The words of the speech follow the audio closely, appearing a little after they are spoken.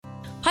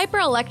Piper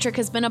Electric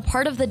has been a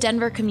part of the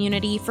Denver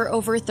community for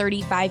over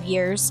 35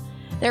 years.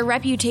 Their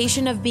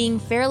reputation of being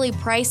fairly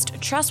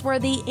priced,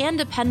 trustworthy, and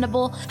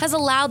dependable has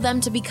allowed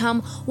them to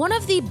become one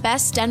of the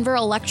best Denver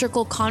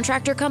electrical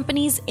contractor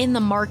companies in the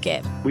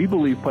market. We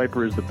believe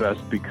Piper is the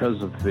best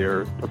because of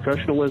their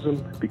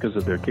professionalism, because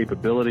of their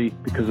capability,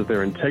 because of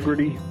their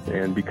integrity,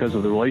 and because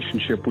of the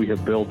relationship we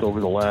have built over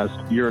the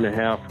last year and a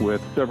half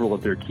with several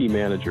of their key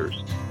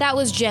managers. That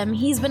was Jim.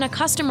 He's been a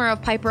customer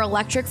of Piper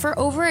Electric for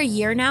over a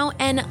year now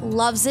and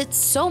loves it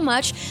so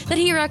much that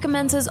he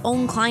recommends his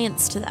own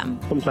clients to them.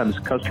 Sometimes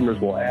customers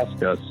will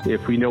ask us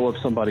if we know of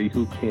somebody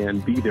who can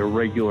be their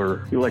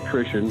regular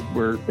electrician,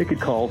 where they could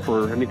call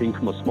for anything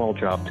from a small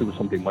job to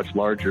something much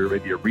larger,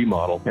 maybe a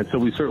remodel. And so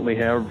we certainly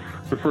have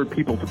referred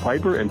people to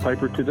Piper and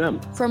Piper to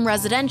them. From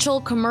residential,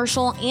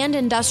 commercial, and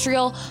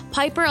industrial,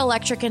 Piper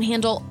Electric can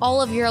handle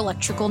all of your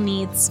electrical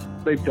needs.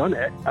 They've done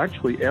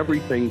actually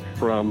everything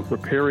from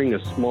repairing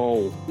a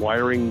small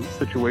wiring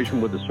situation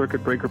with a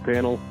circuit breaker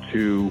panel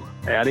to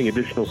adding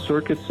additional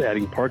circuits,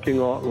 adding parking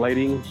lot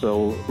lighting.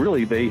 So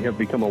really, they have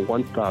become a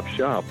one-stop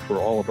shop for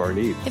all of our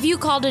needs. If you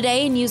call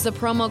today and use the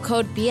promo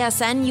code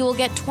BSN, you will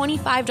get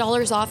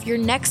 $25 off your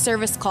next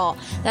service call.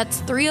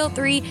 That's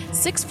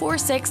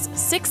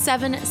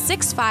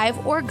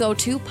 303-646-6765 or go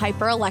to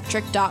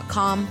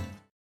piperelectric.com.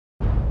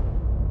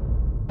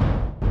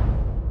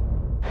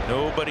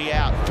 Nobody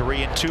out.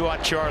 3-2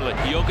 on Charlotte.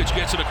 Jokic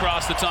gets it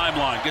across the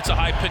timeline. Gets a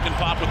high pick and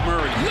pop with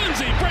Murray.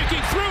 Lindsay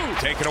breaking through.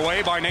 Taken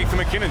away by Nathan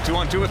McKinnon.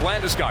 2-on-2 with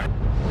Landeskog.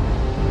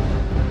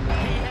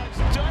 He has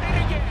done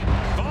it again.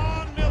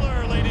 Von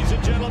Miller, ladies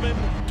and gentlemen.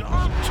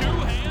 Dom, two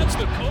hands,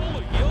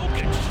 Nikola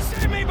Jokic.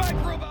 Save me by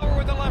Grubauer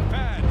with the left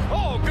pad.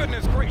 Oh,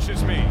 goodness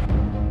gracious me.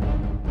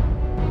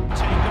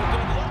 Take a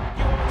good look.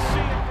 You won't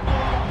see it from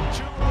below.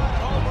 Two-run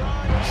home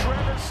run.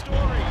 Trevor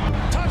Story.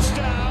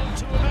 Touchdown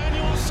to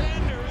Emmanuel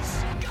Sanders.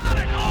 Got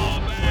it. Oh,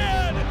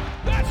 man.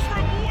 That's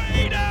from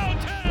way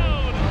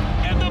downtown.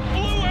 And the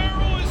blue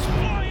arrow is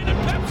flying at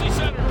Pepsi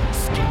Center.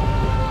 Score!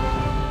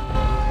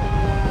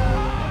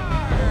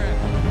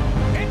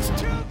 It's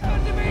too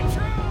good to be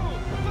true.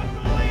 But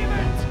believe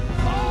it.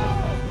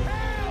 Oh,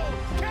 hell,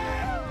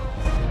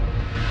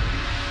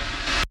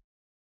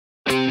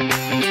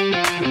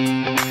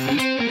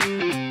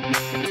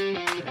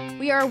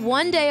 We are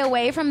 1 day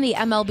away from the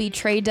MLB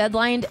trade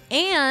deadline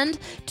and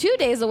 2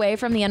 days away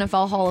from the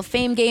NFL Hall of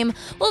Fame game.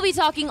 We'll be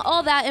talking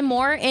all that and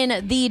more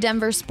in the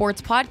Denver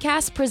Sports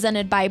Podcast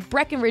presented by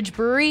Breckenridge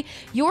Brewery,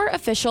 your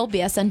official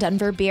BSN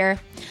Denver beer.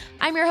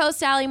 I'm your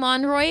host, Allie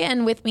Monroy,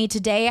 and with me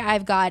today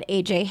I've got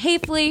AJ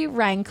Hafley,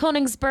 Ryan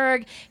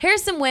Koenigsberg,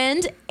 Harrison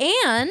Wind,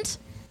 and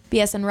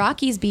BSN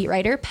Rockies beat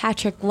writer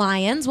Patrick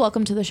Lyons.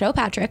 Welcome to the show,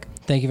 Patrick.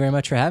 Thank you very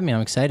much for having me.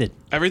 I'm excited.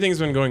 Everything's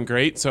been going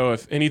great, so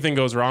if anything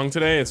goes wrong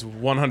today, it's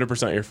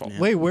 100% your fault.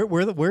 Wait,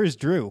 where is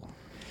Drew?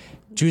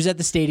 Drew's at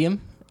the stadium.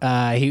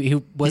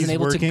 He wasn't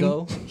able working? to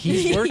go.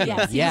 He's working.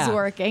 Yes, yeah. he's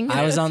working.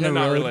 I was on the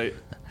Cannot road. relate.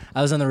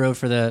 I was on the road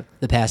for the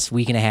past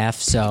week and a half,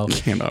 so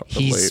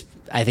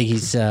I think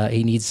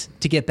he needs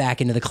to get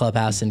back into the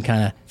clubhouse and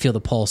kind of feel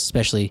the pulse,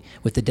 especially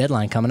with the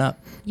deadline coming up.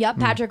 Yep,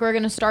 Patrick, we're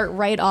going to start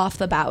right off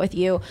the bat with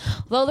you.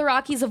 Though the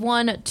Rockies have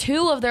won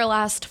 2 of their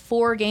last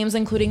 4 games,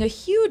 including a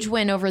huge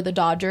win over the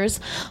Dodgers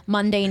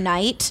Monday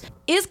night,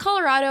 is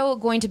Colorado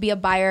going to be a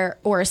buyer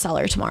or a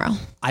seller tomorrow?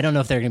 I don't know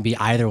if they're going to be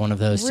either one of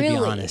those, Really?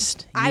 to be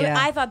honest.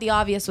 I thought the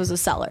obvious was a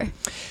seller.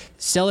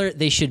 Seller,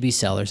 they should be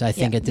sellers, I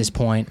think, at this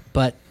point.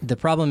 But the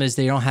problem is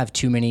they don't have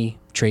too many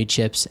trade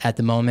chips at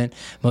the moment.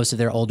 Most of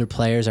their older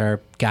players are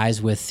guys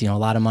with a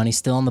lot of money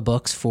still on the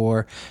books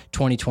for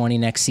 2020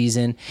 next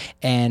season.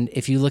 And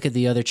if you look at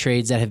the other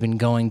trades that have been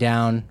going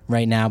down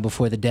right now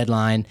before the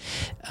deadline,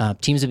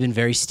 teams have been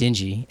very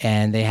stingy,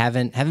 and they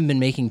haven't been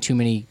making too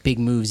many big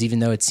moves, even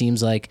though it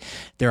seems like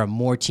there are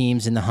more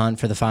teams in the hunt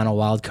for the final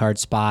wild card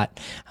spot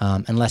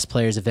and less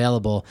players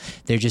available.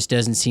 There just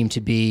doesn't seem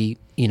to be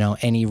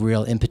any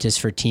real impetus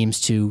for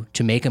teams to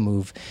make a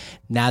move.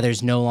 Now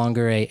there's no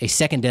longer a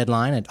second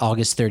deadline at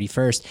August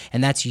 31st,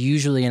 and that's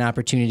usually an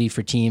opportunity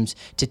for teams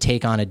to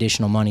take on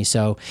additional money.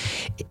 So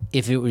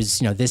if it was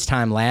this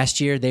time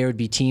last year, there would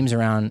be teams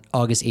around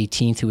August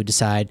 18th who would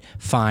decide,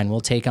 fine, we'll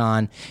take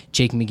on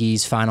Jake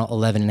McGee's final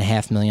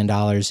 $11.5 million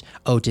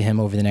owed to him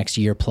over the next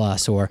year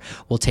plus, or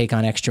we'll take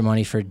on extra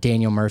money for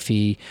Daniel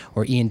Murphy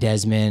or Ian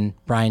Desmond,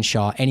 Brian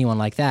Shaw, anyone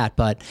like that.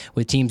 But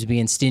with teams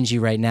being stingy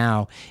right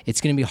now,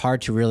 it's going to be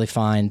hard to really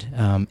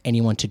find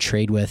anyone to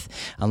trade with,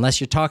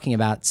 unless you're talking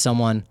about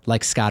someone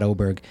like Scott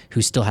Oberg,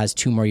 who still has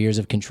 2 more years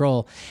of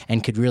control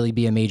and could really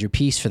be a major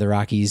piece for the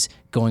Rockies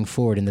going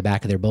forward in the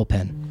back of their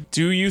bullpen.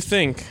 Do you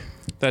think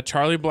that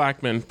Charlie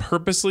Blackmon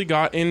purposely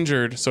got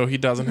injured so he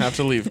doesn't have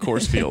to leave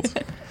Coors Field?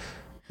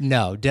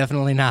 No,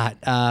 definitely not.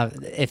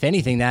 If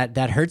anything,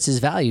 that hurts his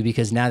value,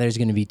 because now there's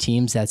going to be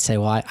teams that say,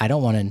 well, I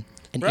don't want an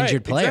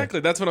injured player. Exactly.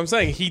 That's what I'm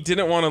saying. He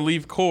didn't want to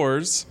leave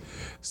Coors,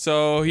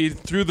 so he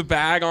threw the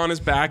bag on his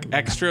back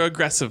extra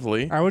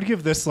aggressively. I would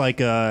give this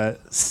like a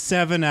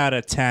 7 out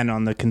of 10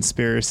 on the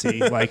conspiracy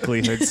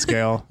likelihood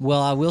scale.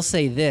 Well, I will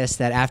say this,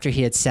 that after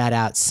he had sat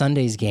out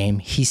Sunday's game,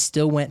 he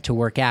still went to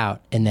work out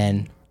and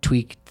then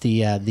tweaked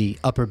the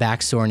upper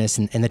back soreness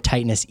and the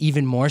tightness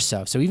even more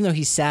so. So even though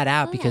he sat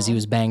out because he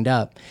was banged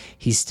up,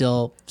 he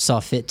still saw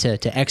fit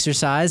to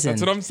exercise.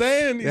 That's what I'm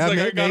saying. He's like,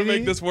 I got to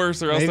make this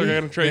worse or else they're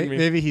going to trade me.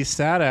 Maybe he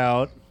sat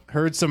out,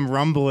 heard some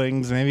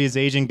rumblings. Maybe his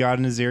agent got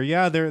in his ear.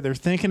 Yeah, they're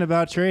thinking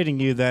about trading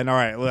you. Then all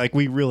right, like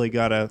we really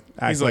gotta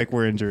act like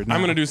we're injured now.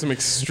 I'm gonna do some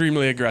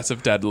extremely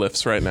aggressive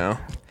deadlifts right now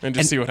and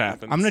just see what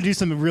happens. I'm gonna do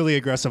some really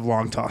aggressive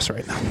long toss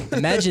right now.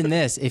 Imagine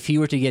this: if he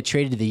were to get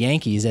traded to the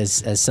Yankees,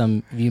 as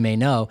some of you may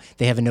know,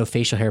 they have a no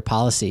facial hair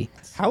policy.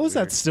 How is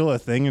that still a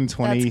thing in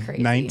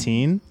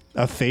 2019?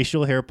 A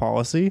facial hair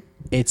policy?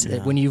 It's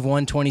when you've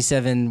won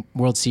 27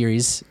 World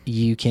Series,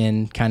 you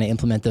can kind of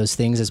implement those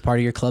things as part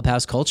of your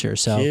clubhouse culture.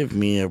 So give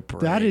me a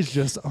break. That is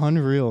just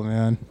unreal,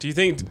 man. Do you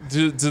think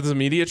do the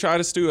media try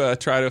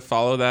to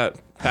follow that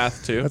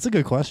path too? That's a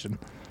good question.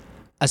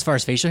 As far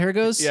as facial hair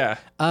goes, yeah.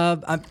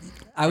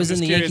 I was in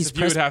the Yankees if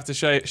you would have to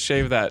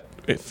shave that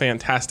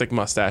fantastic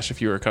mustache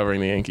if you were covering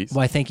the Yankees.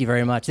 Why, thank you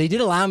very much. They did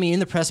allow me in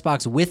the press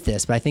box with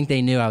this, but I think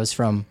they knew I was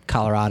from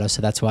Colorado,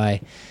 so that's why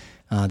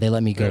they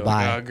let me go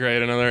by. Oh,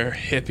 great. Another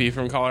hippie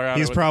from Colorado.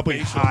 He's probably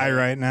high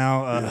right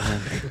now.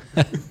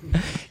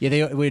 Yeah,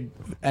 they would.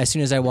 As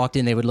soon as I walked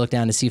in, they would look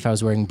down to see if I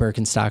was wearing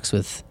Birkenstocks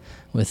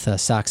with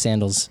sock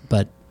sandals,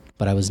 but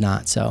I was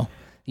not. So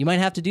you might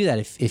have to do that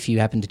if you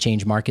happen to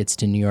change markets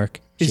to New York.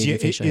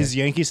 Is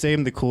Yankee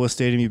Stadium the coolest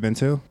stadium you've been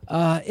to? It's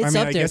up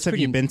there. I guess have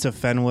you been to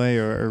Fenway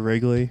or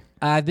Wrigley?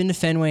 I've been to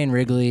Fenway and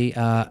Wrigley.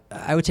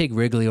 I would take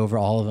Wrigley over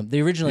all of them.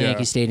 The original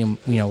Yankee Stadium,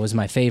 was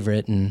my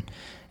favorite, and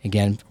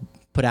again,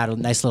 put out a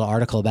nice little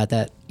article about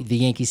that. The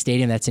Yankee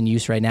Stadium that's in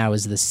use right now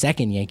is the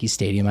second Yankee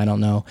Stadium. I don't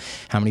know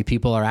how many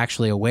people are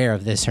actually aware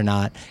of this or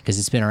not because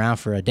it's been around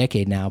for a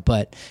decade now.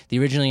 But the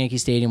original Yankee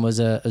Stadium was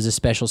a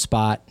special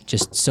spot.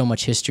 Just so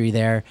much history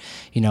there.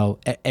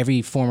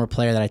 Every former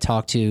player that I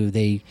talk to,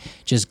 they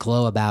just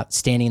glow about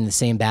standing in the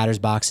same batter's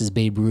box as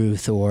Babe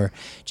Ruth, or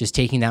just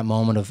taking that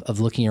moment of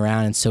looking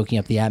around and soaking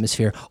up the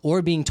atmosphere,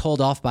 or being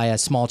told off by a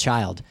small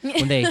child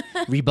when they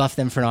rebuff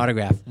them for an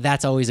autograph.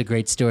 That's always a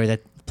great story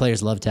that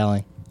players love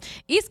telling.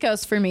 East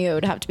Coast for me, it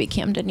would have to be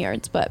Camden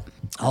Yards, but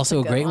also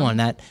a great one.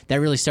 That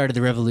really started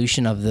the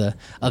revolution of the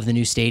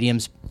new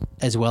stadiums,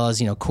 as well as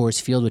Coors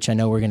Field, which I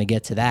know we're going to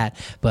get to that.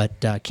 But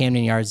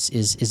Camden Yards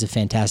is a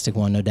fantastic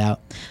one, no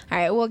doubt. All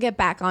right, we'll get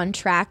back on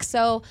track.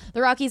 So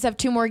the Rockies have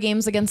 2 more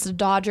games against the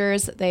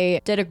Dodgers. They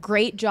did a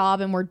great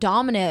job and were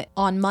dominant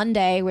on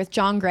Monday with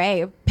John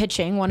Gray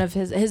pitching, one of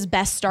his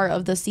best start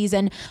of the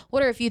season.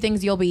 What are a few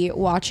things you'll be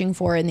watching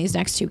for in these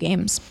next 2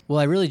 games? Well,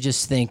 I really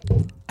just think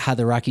how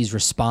the Rockies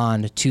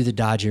respond to the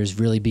Dodgers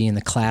really being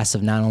the class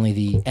of not only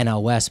the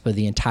NL West, but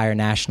the entire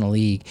National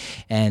League,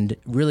 and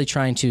really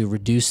trying to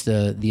reduce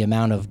the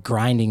amount of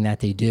grinding that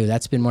they do.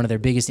 That's been one of their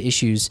biggest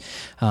issues.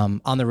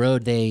 On the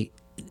road, they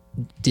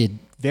did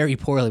very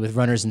poorly with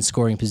runners in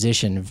scoring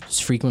position.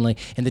 Frequently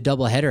in the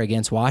doubleheader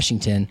against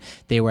Washington,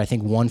 they were, I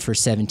think, 1 for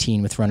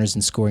 17 with runners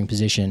in scoring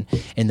position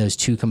in those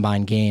 2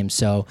 combined games.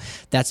 So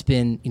that's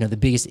been the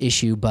biggest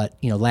issue. But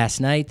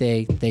last night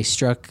they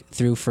struck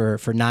through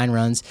for 9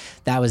 runs.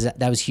 That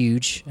was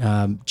huge.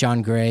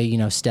 John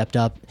Gray stepped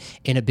up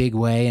in a big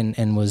way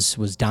and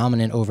was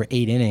dominant over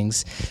 8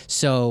 innings.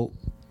 So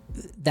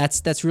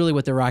that's really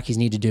what the Rockies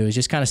need to do, is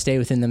just kind of stay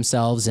within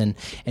themselves and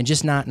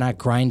just not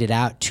grind it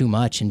out too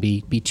much and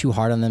be too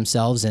hard on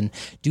themselves, and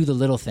do the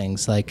little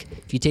things. Like,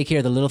 if you take care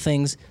of the little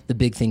things, the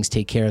big things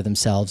take care of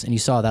themselves. And you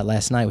saw that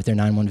last night with their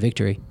 9-1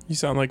 victory. You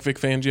sound like Vic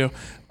Fangio.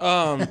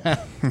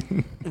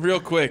 Real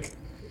quick,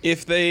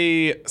 if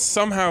they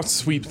somehow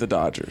sweep the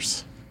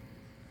Dodgers,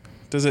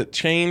 does it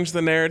change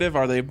the narrative?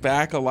 Are they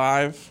back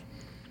alive?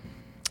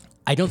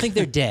 I don't think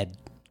they're dead.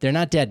 They're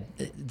not dead.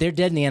 They're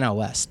dead in the NL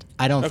West.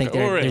 I don't think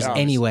there's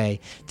any way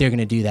they're going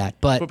to do that.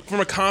 But from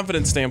a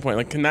confidence standpoint,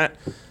 like,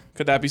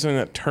 could that be something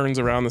that turns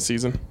around the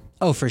season?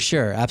 Oh, for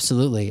sure,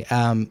 absolutely.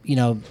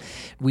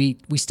 We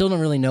still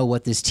don't really know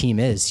what this team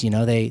is.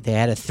 They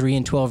had a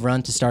 3-12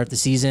 run to start the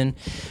season.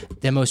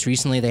 Then most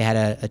recently they had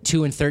a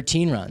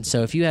 2-13 run.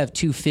 So if you have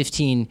 2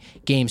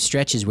 15-game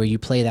stretches where you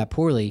play that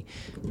poorly,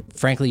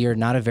 frankly, you're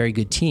not a very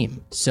good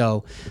team.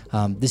 So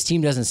this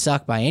team doesn't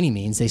suck by any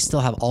means. They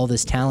still have all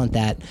this talent,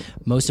 that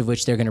most of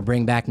which they're going to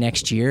bring back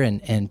next year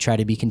and try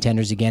to be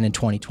contenders again in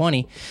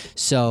 2020.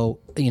 So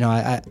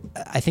I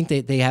think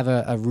they have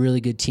a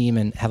really good team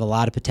and have a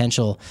lot of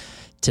potential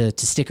to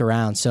stick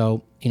around.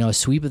 So a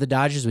sweep of the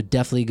Dodgers would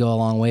definitely go a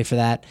long way for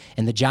that,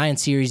 and the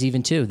Giants series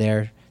even too.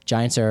 Their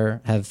Giants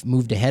have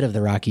moved ahead of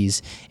the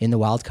Rockies in the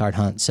wild card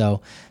hunt,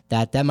 so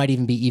that might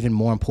even be even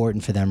more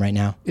important for them right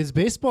now. Is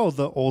baseball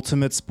the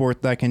ultimate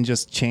sport that can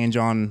just change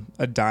on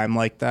a dime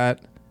like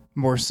that,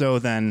 more so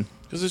than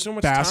there's so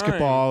much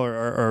basketball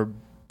or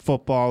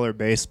football or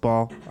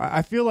baseball?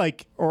 I feel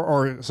like,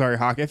 sorry,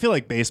 hockey. I feel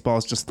like baseball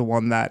is just the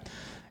one that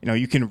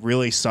you can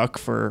really suck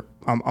for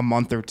a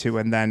month or 2,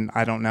 and then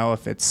I don't know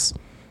if it's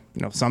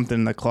something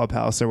in the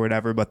clubhouse or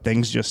whatever, but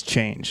things just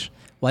change.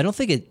 Well, I don't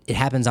think it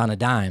happens on a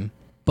dime,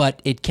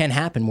 but it can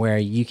happen where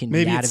you can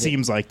maybe be out it of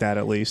seems like that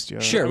at least. Yeah.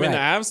 Sure, I mean, the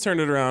Avs turned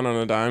it around on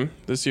a dime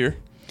this year.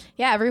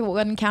 Yeah,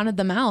 everyone counted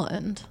them out,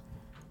 and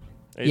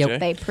AJ? Yeah,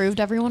 They proved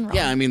everyone wrong.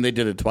 Yeah, I mean, they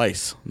did it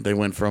twice. They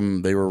went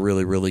from they were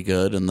really, really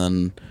good, and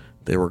then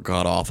they were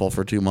god-awful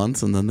for 2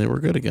 months, and then they were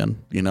good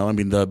again. You know, I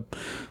mean, the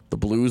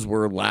Blues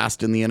were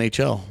last in the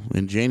NHL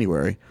in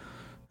January,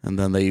 and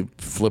then they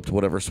flipped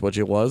whatever switch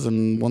it was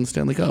and won the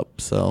Stanley Cup.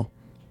 So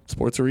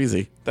sports are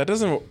easy. That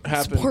doesn't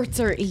happen. Sports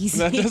are easy.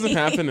 That doesn't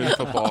happen in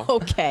football.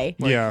 Okay.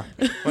 Yeah.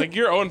 Like,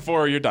 you're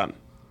 0-4, you're done.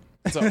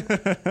 So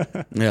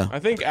Yeah. I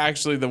think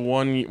actually the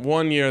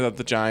one year that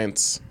the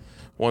Giants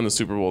won the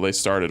Super Bowl, they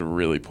started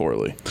really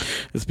poorly.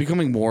 It's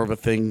becoming more of a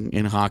thing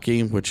in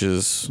hockey, which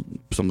is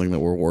something that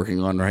we're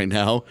working on right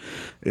now,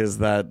 is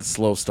that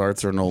slow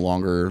starts are no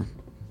longer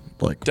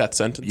like Death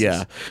sentences.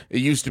 Yeah.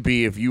 It used to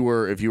be if you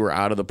were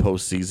out of the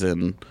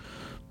postseason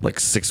like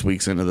 6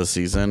 weeks into the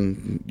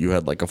season, you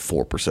had like a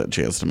 4%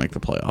 chance to make the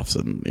playoffs,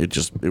 and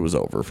it was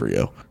over for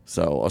you.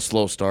 So a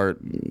slow start,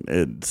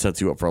 it sets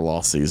you up for a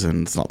lost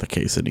season. It's not the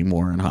case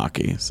anymore in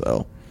hockey.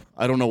 So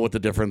I don't know what the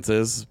difference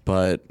is,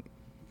 but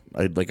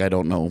I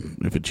don't know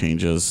if it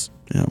changes.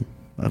 You know,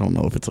 I don't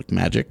know if it's like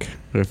magic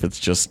or if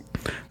it's just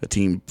a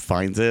team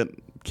finds it,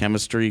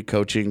 chemistry,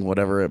 coaching,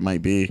 whatever it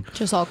might be.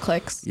 Just all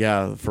clicks.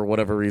 Yeah, for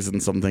whatever reason,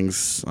 some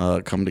things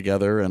come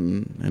together,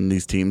 and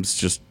these teams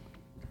just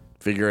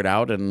figure it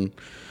out and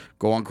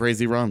go on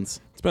crazy runs.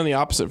 It's been the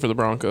opposite for the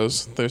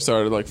Broncos. They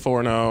started like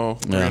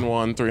 4-0,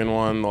 3-1,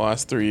 3-1 the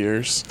last 3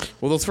 years.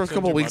 Well, those first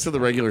couple of weeks of the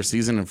regular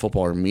season in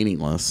football are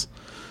meaningless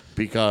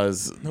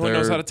because No one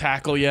knows how to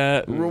tackle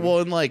yet. well,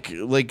 and like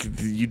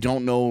you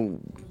don't know,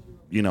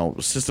 you know,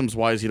 systems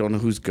wise, you don't know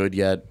who's good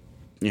yet.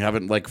 You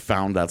haven't like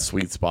found that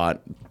sweet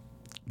spot.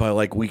 By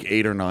like week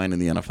 8 or 9 in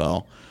the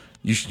NFL,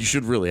 you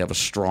should really have a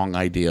strong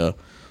idea.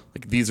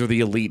 Like, these are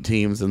the elite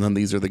teams, and then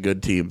these are the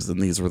good teams, and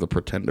these were the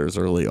pretenders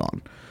early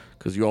on.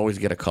 Because you always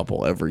get a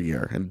couple every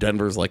year. And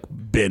Denver's, like,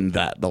 been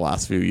that the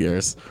last few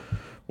years.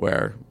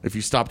 Where if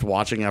you stopped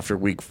watching after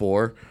week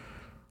 4,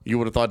 you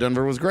would have thought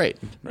Denver was great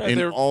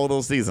in all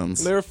those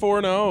seasons. They were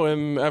 4-0,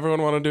 and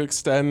everyone wanted to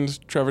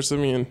extend Trevor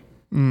Siemian.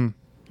 Well,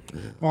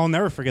 I'll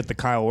never forget the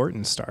Kyle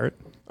Orton start.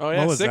 Oh,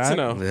 yeah, What was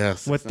 6-0.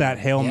 Yes. With that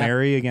Hail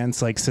Mary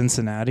against like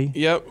Cincinnati.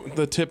 Yep,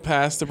 the tip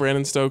pass to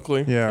Brandon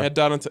Stokely. Yeah. Ed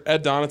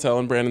Donatel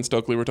and Brandon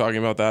Stokely were talking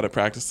about that at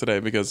practice today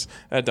because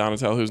Ed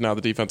Donatel, who's now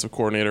the defensive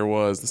coordinator,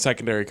 was the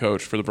secondary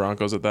coach for the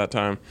Broncos at that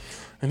time.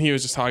 And he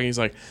was just talking. He's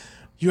like,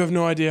 you have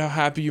no idea how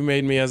happy you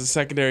made me as a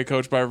secondary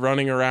coach by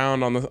running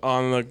around on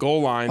the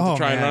goal line to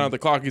try and run out the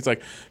clock. He's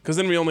like, because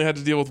then we only had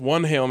to deal with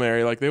one Hail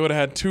Mary. Like, they would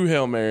have had 2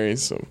 Hail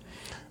Marys. So,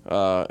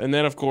 and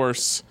then, of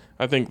course,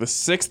 I think the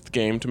 6th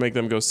game to make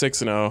them go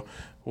 6-0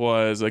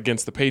 was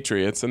against the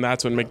Patriots, and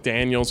that's when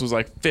McDaniels was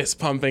like fist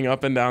pumping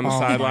up and down the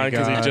sideline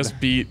because he just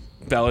beat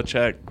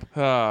Belichick.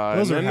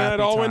 And then that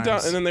all went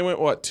down, and then they went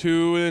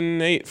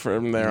 2-8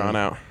 from there on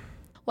out.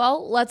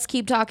 Well, let's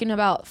keep talking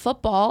about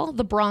football.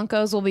 The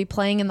Broncos will be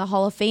playing in the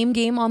Hall of Fame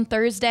game on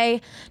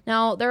Thursday.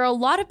 Now, there are a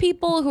lot of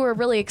people who are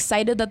really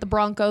excited that the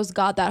Broncos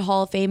got that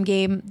Hall of Fame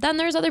game. Then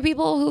there's other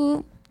people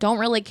who don't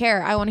really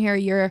care. I want to hear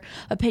your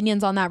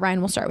opinions on that. Ryan,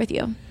 we'll start with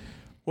you.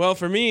 Well,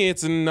 for me,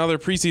 it's another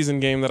preseason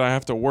game that I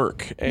have to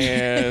work,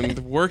 and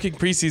working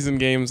preseason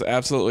games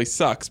absolutely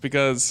sucks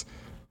because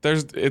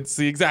it's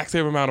the exact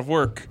same amount of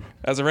work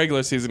as a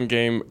regular season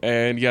game,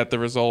 and yet the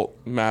result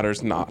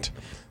matters not.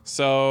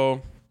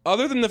 So,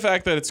 other than the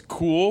fact that it's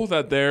cool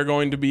that they're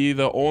going to be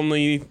the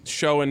only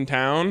show in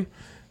town,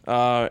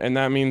 and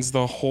that means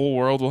the whole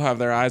world will have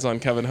their eyes on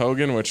Kevin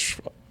Hogan, which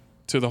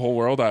to the whole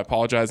world, I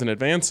apologize in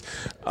advance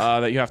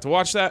that you have to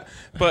watch that,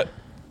 but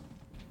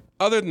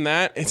other than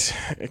that,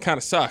 it kind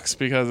of sucks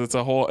because it's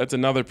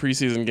another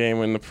preseason game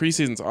when the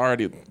preseason's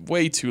already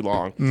way too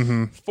long.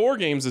 Mm-hmm. 4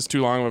 games is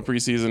too long of a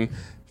preseason.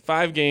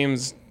 5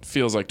 games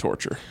feels like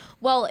torture.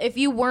 Well, if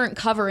you weren't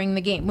covering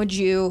the game, if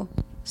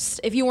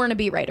you weren't a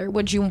beat writer,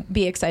 would you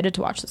be excited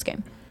to watch this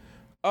game?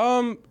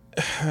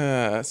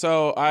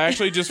 So I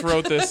actually just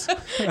wrote this.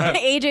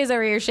 AJ's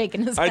over here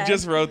shaking his head. I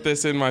just wrote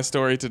this in my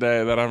story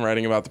today that I'm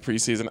writing about the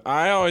preseason.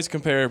 I always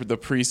compare the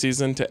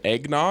preseason to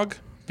eggnog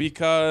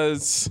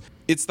because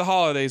it's the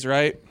holidays,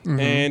 right? Mm-hmm.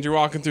 And you're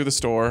walking through the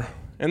store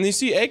and you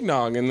see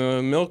eggnog in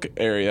the milk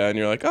area and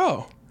you're like,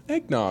 oh,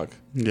 eggnog.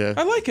 Yeah.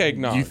 I like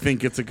eggnog. You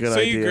think it's a good idea.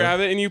 So idea. you grab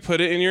it and you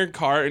put it in your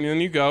cart and then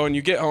you go and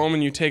you get home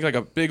and you take like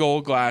a big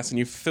old glass and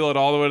you fill it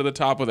all the way to the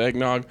top with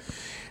eggnog.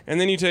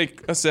 And then you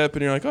take a sip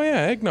and you're like, oh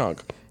yeah,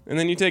 eggnog. And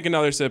then you take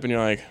another sip and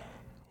you're like,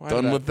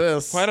 Done with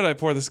this. Why did I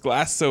pour this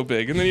glass so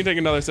big? And then you take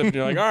another sip and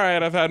you're like, all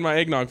right, I've had my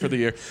eggnog for the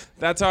year.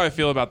 That's how I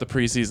feel about the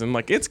preseason.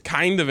 Like, it's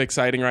kind of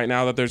exciting right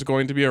now that there's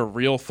going to be a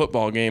real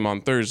football game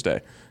on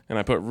Thursday. And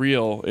I put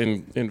real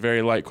in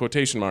very light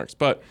quotation marks.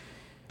 But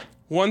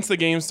once the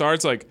game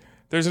starts, like,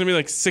 there's going to be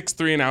like 6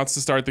 3-and-outs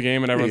to start the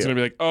game, and everyone's going to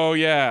be like, oh,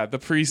 yeah, the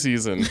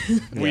preseason.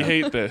 We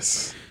hate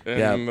this.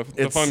 And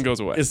the fun goes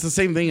away. It's the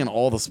same thing in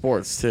all the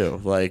sports,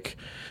 too. Like,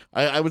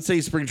 I would say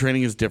spring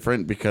training is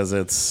different because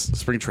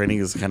spring training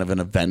is kind of an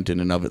event in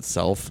and of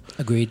itself.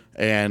 Agreed.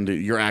 And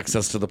your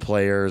access to the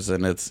players,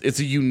 and it's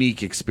a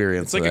unique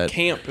experience. It's like a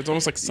camp. It's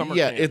almost like summer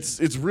yeah, camp.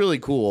 it's really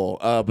cool.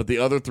 But the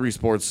other three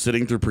sports,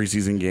 sitting through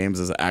preseason games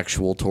is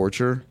actual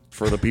torture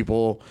for the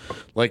people.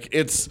 Like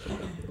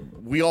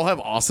we all have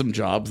awesome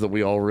jobs that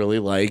we all really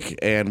like,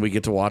 and we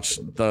get to watch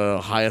the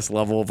highest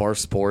level of our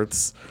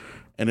sports,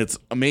 and it's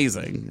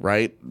amazing,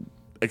 right?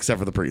 Except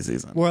for the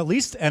preseason. Well, at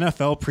least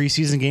NFL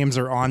preseason games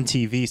are on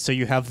TV, so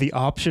you have the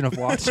option of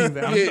watching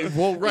them. Yeah,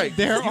 well, right.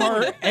 There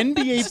are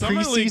NBA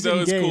Summer preseason League, though,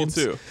 is cool, games.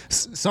 too.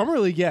 Summer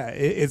League, yeah,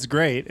 it's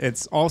great.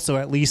 It's also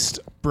at least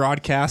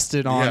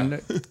broadcasted on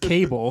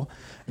cable.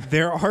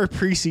 There are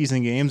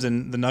preseason games,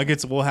 and the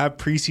Nuggets will have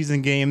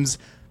preseason games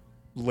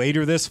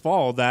later this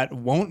fall that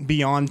won't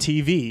be on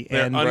TV.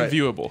 They're and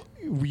unviewable.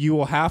 you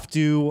will have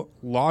to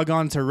log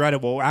on to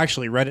Reddit. Well,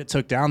 actually, Reddit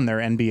took down their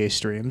NBA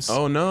streams.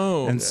 Oh,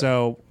 no. And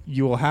so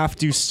you will have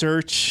to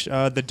search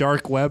the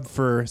dark web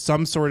for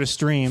some sort of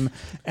stream,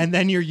 and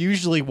then you're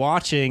usually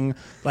watching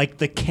like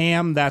the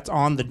cam that's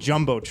on the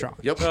jumbotron.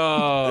 Yep. It's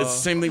the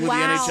same thing with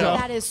Wow, the NHL.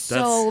 that is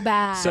so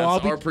bad. So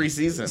That's our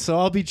preseason. So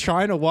I'll be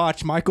trying to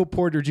watch Michael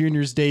Porter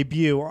Jr.'s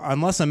debut,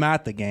 unless I'm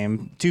at the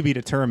game, to be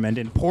determined,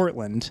 in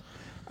Portland.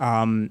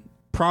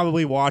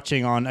 Probably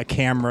watching on a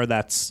camera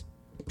that's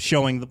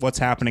showing what's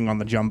happening on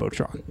the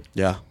jumbotron.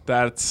 Yeah.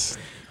 That's...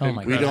 Oh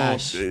my We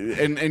gosh.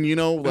 don't, and you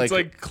know, It's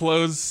like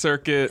closed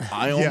circuit.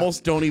 I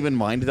almost don't even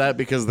mind that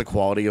because the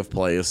quality of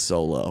play is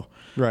so low.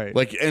 Right.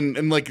 Like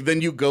and like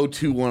then you go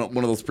to one of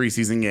those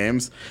preseason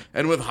games,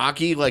 and with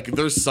hockey, like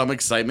there's some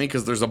excitement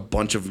because there's a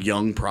bunch of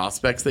young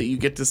prospects that you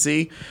get to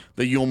see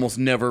that you almost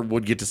never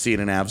would get to see in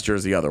an Avs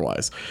jersey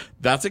otherwise.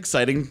 That's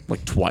exciting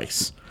like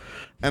twice,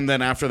 and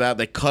then after that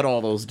they cut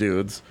all those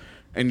dudes.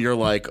 And you're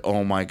like,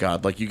 oh my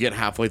God. Like, you get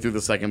halfway through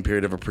the second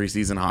period of a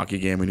preseason hockey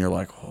game, and you're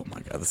like, oh my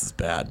God, this is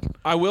bad.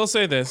 I will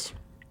say this.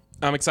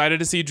 I'm excited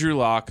to see Drew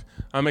Lock.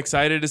 I'm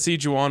excited to see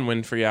Juwan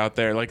Winfrey out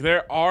there. Like,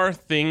 there are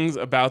things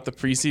about the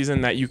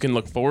preseason that you can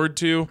look forward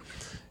to.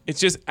 It's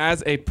just,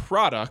 as a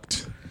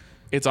product,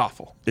 it's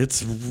awful.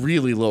 It's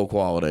really low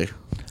quality.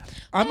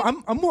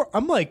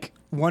 I'm like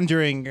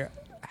wondering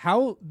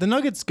how the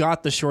Nuggets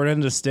got the short end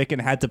of the stick and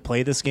had to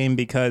play this game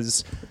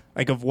because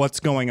like of what's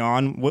going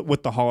on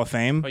with the Hall of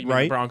Fame, Oh, you mean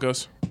right? the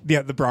Broncos?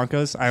 Yeah, the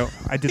Broncos. I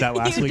did that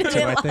last You week did too,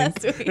 it I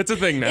think. last week. It's a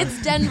thing now.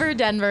 It's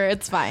Denver.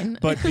 It's fine.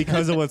 But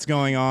because of what's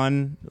going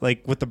on,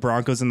 like with the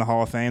Broncos in the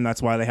Hall of Fame,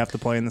 that's why they have to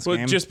play in this Well,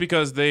 game. just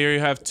because they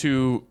have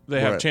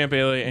Right. Champ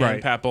Bailey and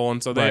Right. Pat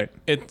Bowlen, so Right.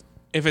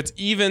 if it's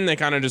even, they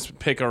kind of just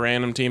pick a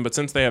random team. But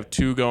since they have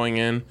two going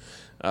in,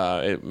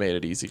 it made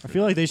it easy. I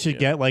feel like they should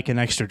get like an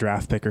extra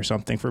draft pick or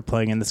something for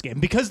playing in this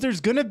game because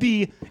there's gonna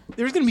be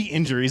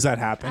injuries that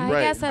happen. I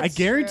guess that's I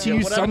guarantee true.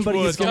 you somebody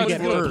is going to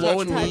touch get wood, hurt Blow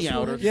a knee Touch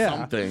out or wood. Yeah.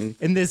 something.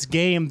 in this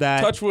game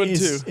that Touch wood,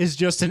 is too.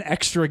 just an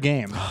extra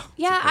game.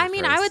 Yeah, I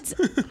mean,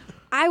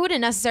 I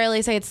wouldn't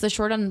necessarily say it's the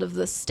short end of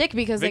the stick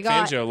because Vic they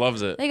got Fangio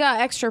loves it. they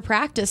got extra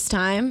practice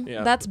time.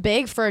 Yeah. That's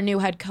big for a new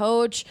head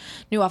coach,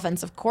 new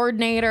offensive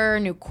coordinator,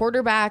 new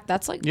quarterback.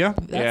 That's like Yeah.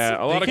 that's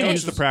A lot They of can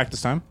use coaches. the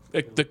practice time.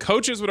 The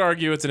coaches would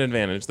argue it's an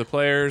advantage. The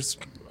players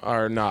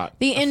are not.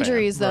 the a fan.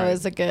 injuries though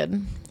is a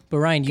good. But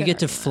Ryan, you Good get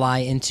to argument. fly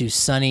into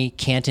sunny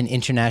Canton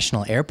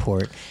International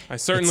Airport. I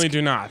certainly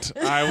do not.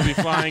 I will be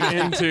flying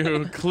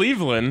into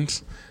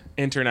Cleveland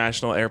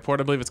International Airport.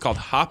 I believe it's called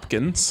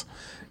Hopkins.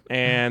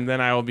 And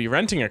then I will be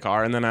renting a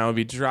car, and then I will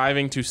be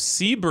driving to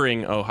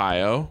Sebring,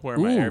 Ohio, where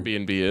my Ooh.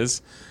 Airbnb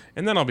is,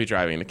 and then I'll be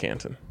driving to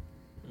Canton.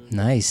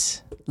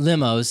 Nice.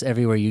 Limos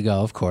everywhere you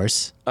go, of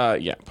course.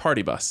 Yeah,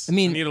 party bus. I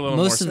mean, need a little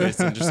more most of the- space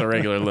than just a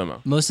regular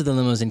limo. Most of the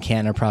limos in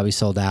Canton are probably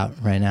sold out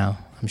right now,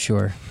 I'm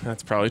sure.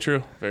 That's probably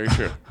true. Very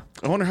true.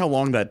 I wonder how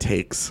long that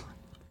takes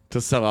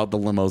to sell out the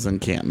limos in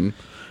Canton.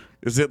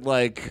 Is it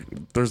like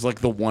there's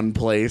like the one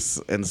place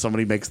and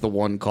somebody makes the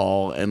one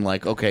call and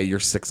like, okay, your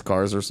 6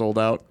 cars are sold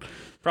out?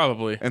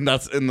 Probably. And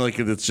like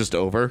it's just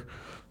over.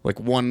 Like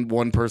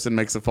one person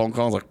makes a phone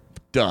call, it's like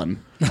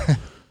done.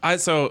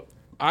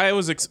 I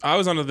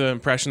was under the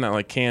impression that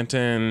like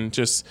Canton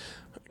just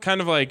kind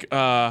of like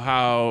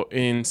how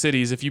in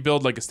cities, if you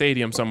build like a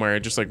stadium somewhere,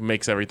 it just like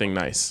makes everything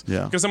nice.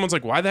 Yeah. Because someone's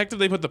like, why the heck did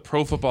they put the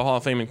Pro Football Hall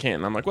of Fame in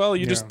Canton? I'm like, well,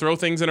 you just throw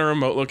things in a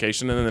remote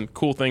location and then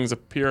cool things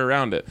appear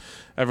around it.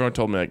 Everyone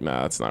told me like,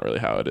 nah, that's not really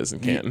how it is in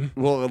Canton.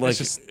 Well, like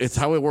it's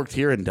how it worked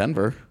here in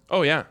Denver.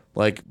 Oh yeah.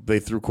 Like they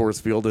threw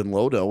Coors Field in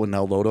Lodo, and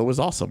now Lodo is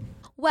awesome.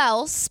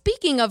 Well,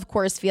 speaking of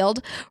Coors Field,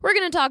 we're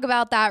going to talk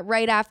about that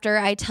right after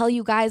I tell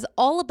you guys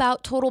all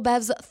about Total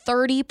Bev's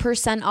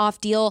 30% off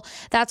deal.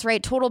 That's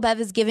right, Total Bev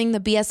is giving the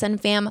BSN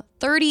fam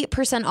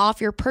 30% off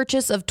your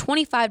purchase of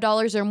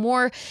 $25 or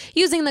more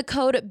using the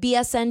code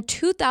BSN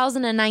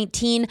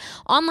 2019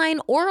 online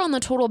or on the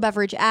Total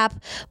Beverage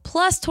app.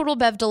 Plus, Total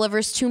Bev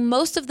delivers to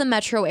most of the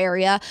metro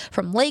area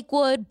from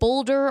Lakewood,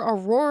 Boulder,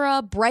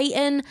 Aurora,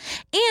 Brighton,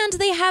 and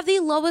they have the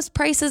lowest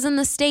prices in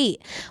the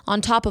state.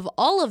 On top of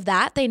all of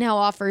that, they now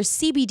offer offers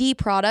CBD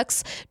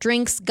products,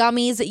 drinks,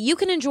 gummies. You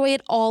can enjoy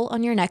it all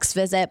on your next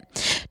visit.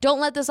 Don't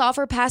let this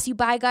offer pass you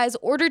by, guys.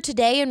 Order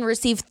today and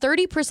receive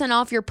 30%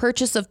 off your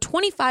purchase of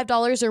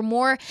 $25 or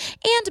more.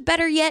 And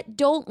better yet,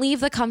 don't leave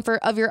the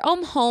comfort of your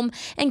own home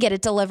and get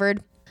it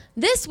delivered.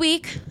 This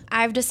week,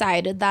 I've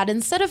decided that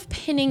instead of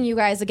pinning you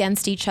guys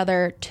against each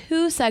other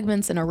 2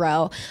 segments in a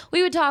row,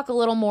 we would talk a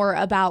little more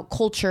about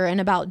culture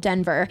and about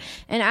Denver.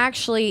 And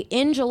actually,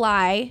 in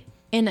July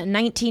in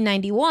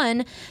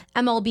 1991,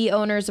 MLB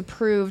owners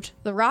approved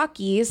the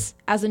Rockies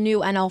as a new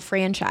NL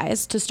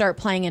franchise to start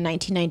playing in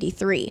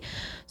 1993.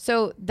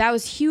 So that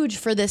was huge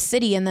for this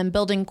city. And then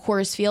building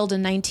Coors Field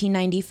in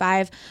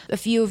 1995, a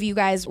few of you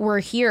guys were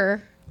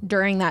here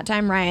during that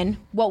time. Ryan,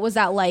 what was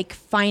that like,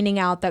 finding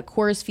out that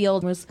Coors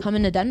Field was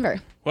coming to Denver?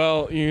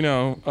 Well,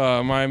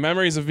 my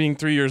memories of being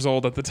 3 years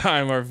old at the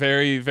time are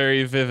very,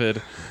 very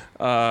vivid.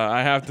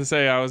 I have to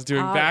say I was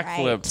doing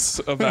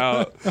backflips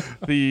about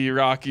the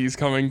Rockies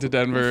coming to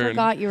Denver. I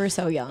forgot you were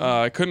so young.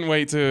 I couldn't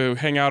wait to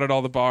hang out at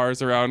all the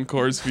bars around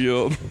Coors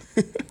Field.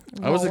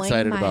 I was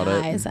excited about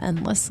it. Eyes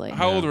endlessly.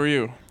 How old were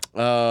you?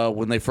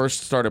 When they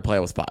first started play, I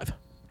was 5.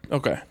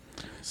 Okay.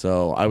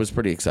 So I was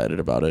pretty excited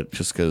about it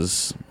just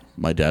because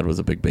my dad was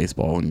a big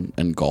baseball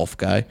and golf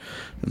guy.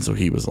 And so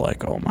he was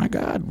like, oh, my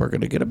God, we're going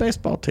to get a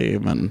baseball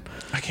team. And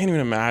I can't even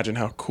imagine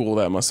how cool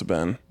that must have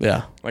been.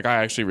 Yeah. Like,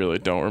 I actually really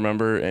don't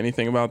remember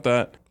anything about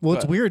that. Well,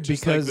 it's weird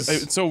just, because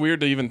it's so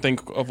weird to even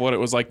think of what it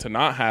was like to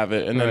not have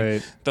it. And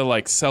then the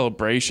like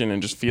celebration and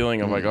just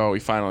feeling of like, oh, we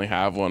finally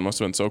have one must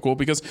have been so cool.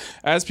 Because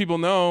as people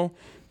know,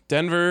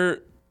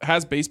 Denver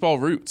has baseball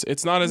roots.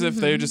 It's not as if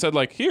they just said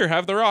like, here,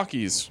 have the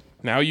Rockies.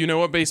 Now you know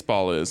what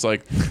baseball is.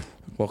 Like,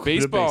 welcome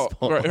baseball. to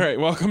baseball. Right,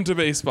 welcome to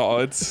baseball.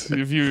 It's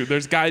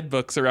there's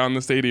guidebooks around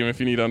the stadium if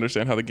you need to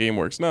understand how the game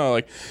works. No,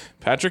 like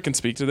Patrick can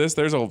speak to this.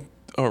 There's a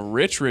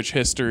rich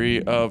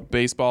history of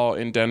baseball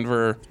in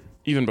Denver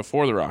even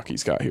before the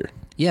Rockies got here.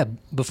 Yeah,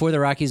 before the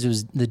Rockies,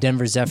 was the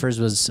Denver Zephyrs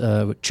was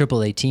a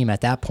AAA team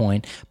at that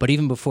point. But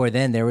even before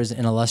then, there was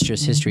an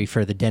illustrious history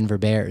for the Denver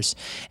Bears,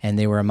 and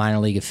they were a minor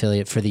league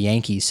affiliate for the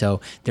Yankees.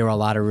 So there were a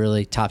lot of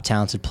really top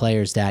talented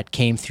players that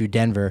came through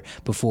Denver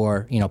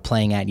before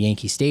playing at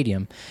Yankee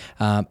Stadium.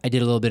 I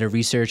did a little bit of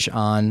research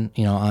on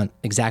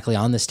exactly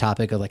on this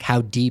topic of like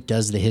how deep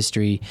does the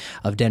history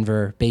of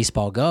Denver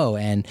baseball go,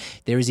 and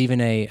there was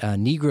even a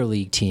Negro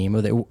League team.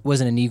 Well, it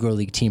wasn't a Negro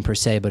League team per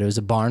se, but it was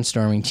a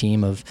barnstorming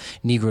team of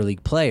Negro League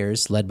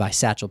players led by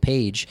Satchel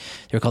Paige.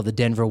 They were called the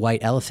Denver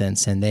White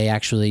Elephants, and they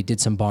actually did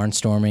some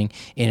barnstorming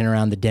in and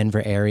around the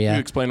Denver area. Can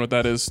you explain what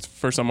that is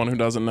for someone who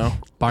doesn't know?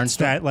 It's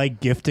that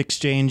like gift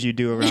exchange you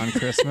do around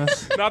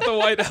Christmas. Not the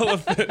white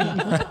elephant.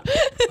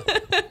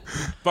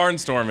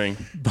 Barnstorming.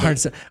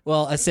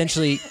 Well,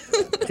 essentially,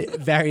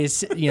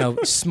 various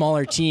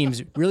smaller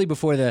teams. Really,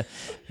 before the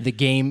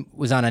game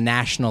was on a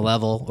national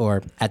level,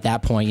 or at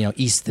that point,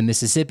 east of the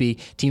Mississippi,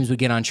 teams would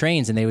get on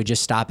trains and they would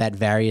just stop at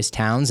various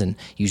towns, and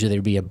usually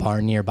there'd be a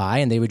bar nearby,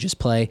 and they would just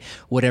play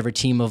whatever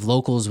team of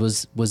locals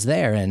was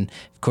there. And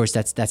of course,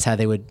 that's how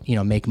they would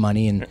make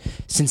money. And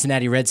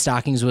Cincinnati Red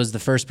Stockings was the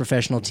first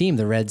professional team.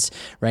 The Reds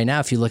right now,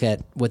 if you look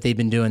at what they've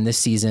been doing this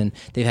season,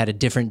 they've had a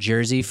different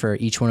jersey for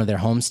each one of their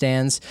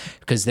homestands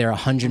because they're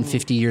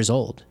 150 years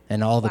old,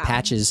 and all the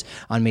patches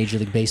on Major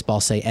League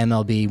Baseball say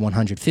MLB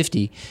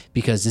 150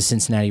 because the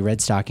Cincinnati Red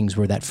Stockings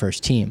were that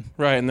first team.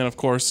 Right, and then of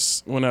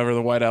course, whenever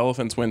the White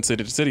Elephants went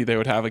city to city, they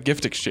would have a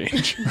gift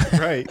exchange.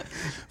 Right.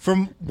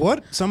 From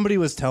what somebody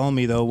was telling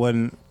me though,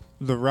 when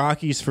the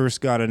Rockies first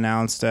got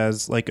announced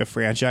as like a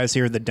franchise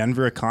here, the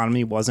Denver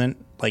economy wasn't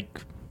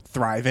like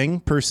thriving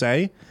per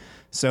se.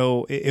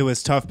 So it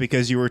was tough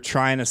because you were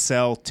trying to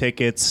sell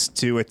tickets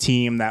to a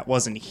team that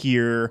wasn't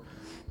here,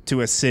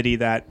 to a city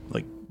that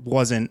like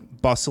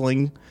wasn't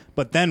bustling.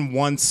 But then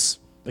once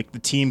like the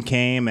team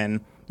came and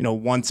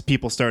once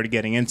people started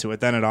getting into it,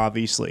 then it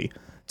obviously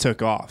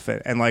took off.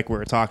 And like we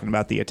were talking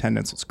about, the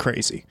attendance was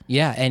crazy.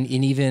 Yeah, and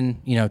even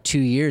 2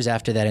 years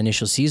after that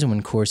initial season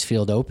when Coors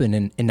Field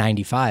opened in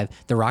 95,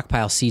 the rock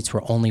pile seats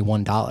were only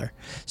 $1.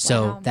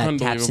 So that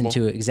taps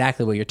into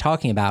exactly what you're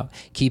talking about,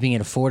 keeping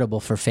it affordable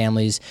for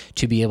families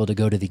to be able to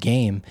go to the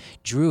game.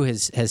 Drew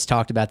has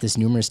talked about this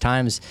numerous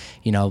times,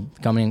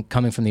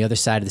 coming from the other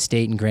side of the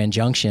state in Grand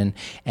Junction,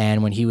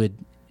 and when he would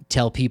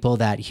tell people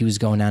that he was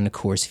going down to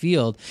Coors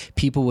Field,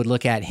 people would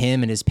look at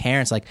him and his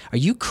parents like, "Are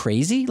you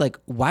crazy? Like,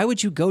 why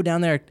would you go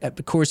down there at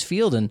Coors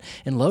Field in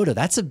Lodo?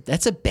 That's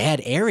a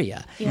bad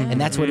area." Yeah. And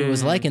that's what it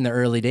was like in the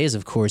early days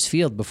of Coors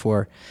Field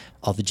before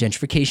all the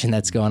gentrification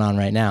that's going on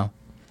right now.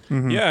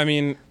 Mm-hmm. Yeah, I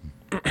mean,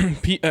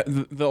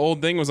 the old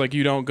thing was like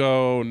you don't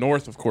go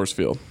north of Coors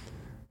Field.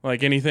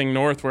 Like anything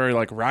north where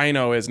like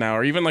Rhino is now,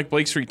 or even like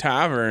Blake Street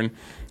Tavern,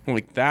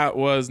 like that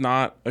was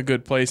not a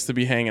good place to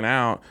be hanging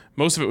out.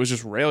 Most of it was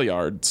just rail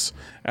yards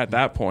at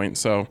that point.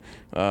 So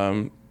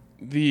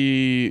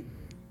the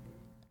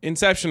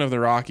inception of the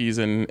Rockies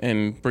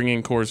and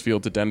bringing Coors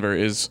Field to Denver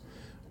is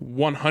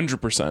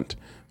 100%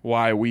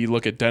 why we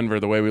look at Denver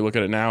the way we look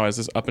at it now as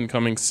this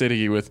up-and-coming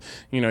city with,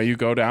 you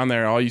go down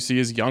there, all you see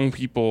is young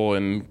people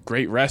and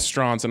great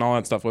restaurants and all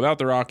that stuff. Without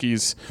the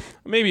Rockies,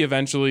 maybe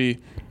eventually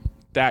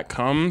that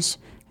comes,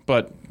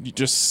 but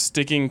just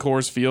sticking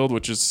Coors Field,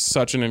 which is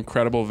such an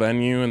incredible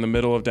venue in the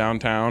middle of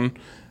downtown,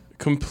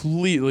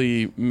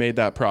 completely made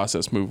that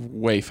process move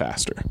way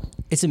faster.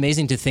 It's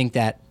amazing to think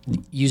that,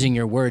 using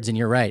your words, and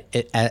you're right,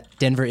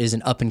 Denver is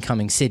an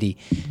up-and-coming city.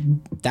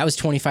 That was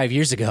 25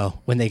 years ago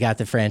when they got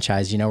the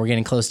franchise. We're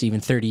getting close to even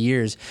 30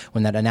 years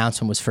when that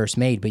announcement was first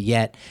made, but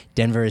yet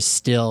Denver is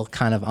still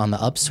kind of on the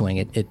upswing.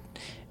 It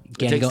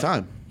takes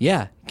time.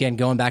 Yeah. Again,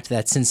 going back to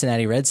that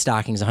Cincinnati Red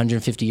Stockings,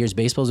 150 years.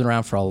 Baseball's been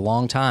around for a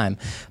long time,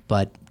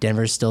 but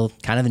Denver's still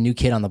kind of a new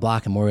kid on the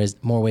block in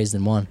more ways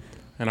than one.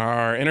 And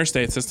our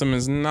interstate system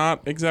is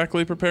not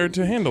exactly prepared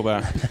to handle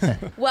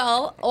that.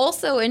 Well,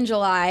 also in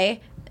July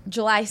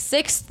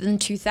 6th in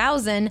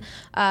 2000,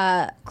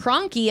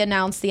 Kroenke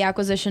announced the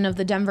acquisition of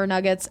the Denver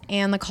Nuggets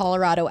and the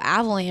Colorado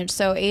Avalanche.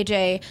 So,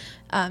 AJ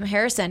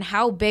Harrison,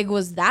 how big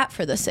was that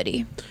for the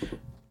city?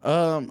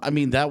 I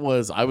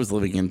was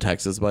living in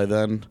Texas by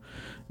then,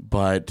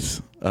 but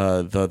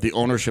the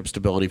ownership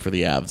stability for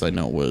the Avs, I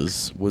know,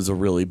 was a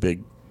really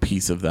big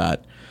piece of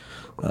that.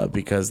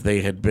 Because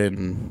they had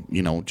been,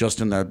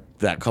 just in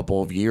that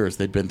couple of years,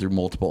 they'd been through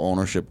multiple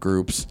ownership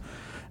groups,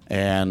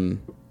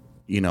 and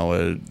do you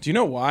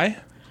know why?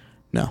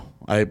 No,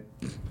 I'm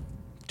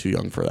too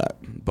young for that.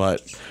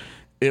 But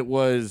it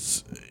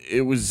was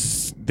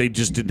they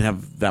just didn't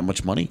have that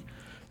much money,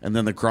 and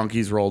then the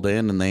Kroenkes rolled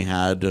in, and they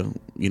had,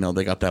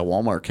 they got that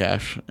Walmart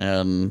cash,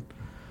 and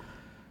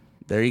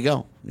there you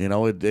go,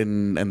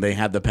 and they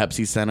had the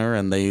Pepsi Center,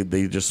 and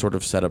they just sort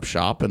of set up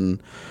shop.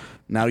 And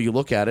now you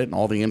look at it and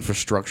all the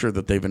infrastructure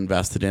that they've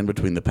invested in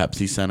between the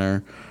Pepsi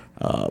Center,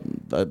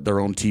 their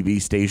own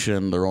TV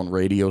station, their own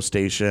radio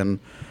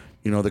station.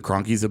 The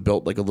Kroenkes have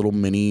built like a little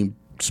mini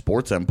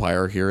sports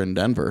empire here in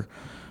Denver,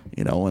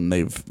 and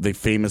they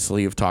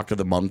famously have talked to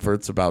the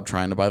Munfords about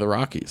trying to buy the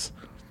Rockies.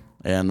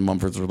 And the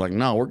Munfords were like,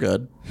 no, we're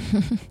good.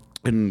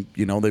 And,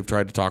 they've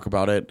tried to talk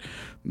about it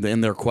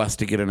in their quest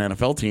to get an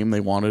NFL team.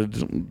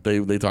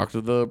 They talked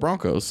to the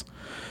Broncos.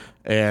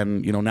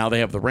 And, now they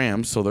have the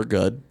Rams, so they're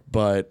good.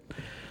 But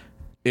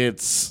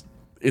it's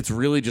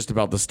really just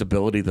about the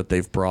stability that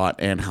they've brought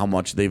and how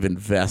much they've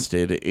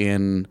invested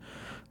in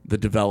the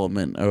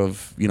development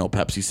of,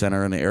 Pepsi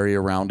Center and the area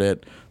around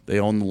it.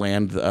 They own the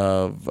land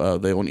of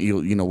they own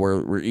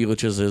where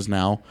Elitch's is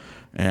now,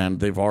 and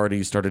they've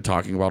already started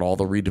talking about all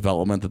the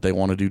redevelopment that they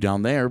want to do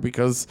down there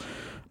because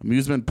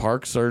amusement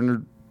parks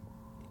are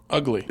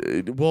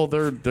ugly. Well,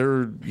 they're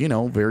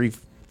very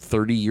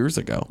 30 years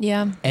ago.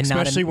 Yeah. And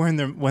especially when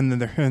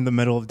they're in the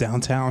middle of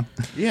downtown.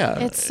 Yeah.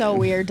 It's so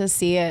weird to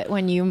see it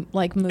when you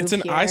move. It's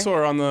an here.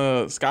 eyesore on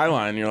the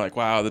skyline. You're like,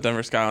 wow, the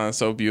Denver skyline is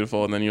so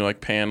beautiful. And then you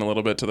pan a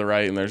little bit to the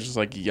right and there's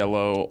just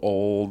yellow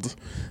old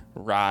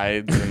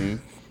rides and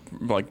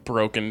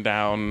broken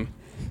down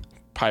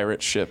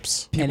pirate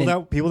ships.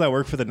 People that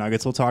work for the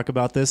Nuggets will talk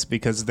about this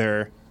because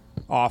their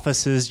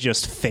offices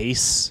just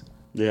face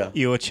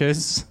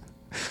Elitch's.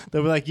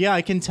 They'll be like, yeah,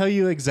 I can tell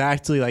you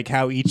exactly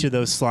how each of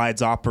those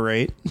slides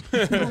operate.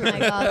 Oh my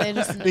God, they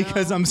just know.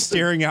 Because I'm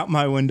staring out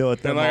my window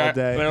at them all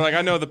day. They're like,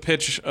 I know the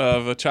pitch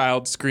of a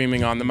child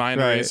screaming on the Mind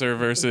Eraser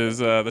versus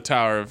the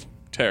Tower of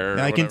Terror.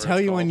 I can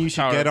tell you when you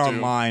should get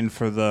online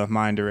for the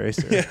Mind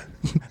Eraser. Yeah.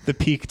 The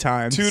peak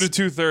times. 2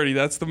 to 2:30.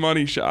 That's the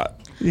money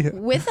shot. Yeah.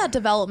 With that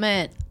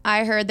development,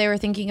 I heard they were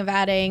thinking of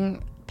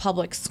adding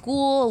public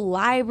school,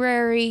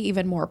 library,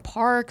 even more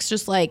parks,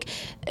 just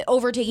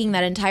overtaking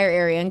that entire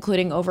area,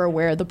 including over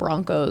where the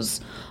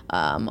Broncos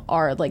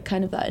are,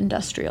 kind of that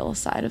industrial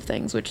side of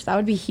things, which that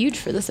would be huge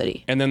for the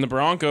city. And then the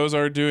Broncos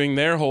are doing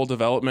their whole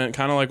development,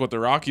 kind of like what the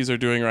Rockies are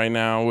doing right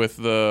now with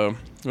the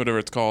whatever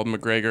it's called,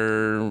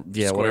 McGregor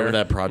Square. Whatever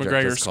that project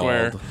McGregor is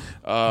Square.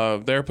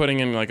 called. They're putting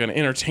in an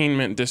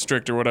entertainment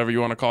district or whatever you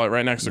want to call it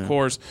right next to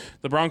Coors.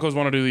 The Broncos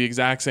want to do the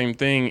exact same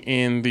thing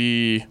in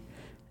the, I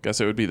guess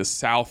it would be the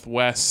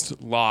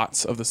southwest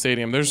lots of the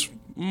stadium. There's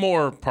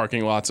more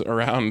parking lots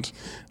around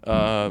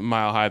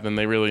Mile High than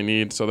they really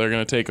need, so they're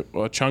going to take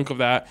a chunk of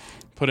that,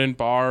 put in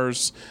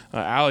bars.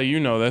 Allie, you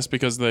know this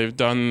because they've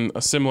done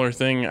a similar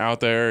thing out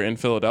there in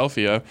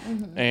Philadelphia,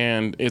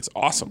 and it's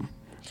awesome.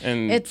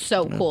 And it's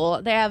so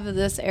cool. They have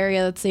this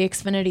area that's the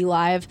Xfinity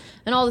Live,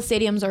 and all the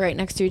stadiums are right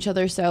next to each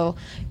other, so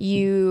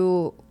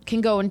you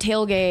can go and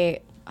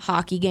tailgate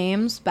hockey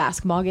games,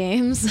 basketball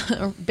games,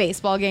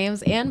 baseball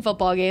games, and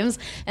football games.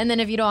 And then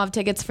if you don't have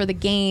tickets for the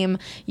game,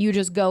 you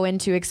just go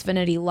into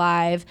Xfinity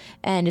Live,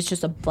 and it's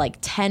just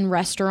 10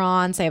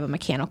 restaurants. They have a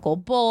mechanical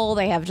bull.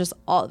 They have just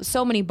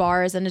so many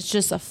bars, and it's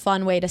just a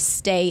fun way to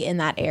stay in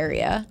that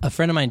area. A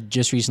friend of mine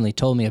just recently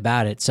told me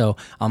about it. So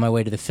on my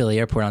way to the Philly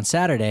airport on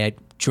Saturday, I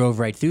drove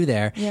right through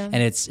there, and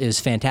it was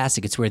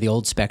fantastic. It's where the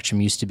old Spectrum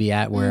used to be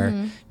at,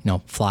 where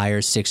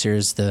Flyers,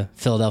 Sixers, the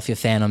Philadelphia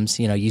Phantoms,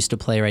 used to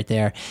play right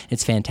there.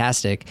 It's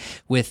fantastic.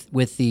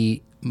 With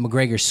the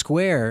McGregor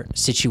Square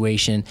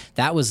situation,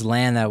 that was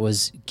land that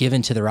was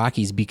given to the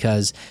Rockies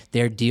because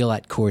their deal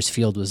at Coors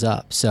Field was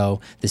up.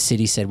 So the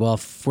city said, well,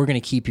 if we're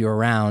going to keep you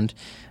around,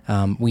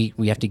 we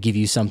have to give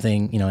you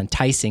something,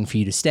 enticing for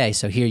you to stay.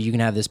 So here you can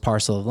have this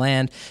parcel of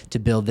land to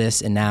build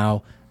this, and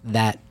now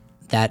that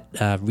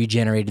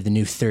regenerated the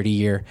new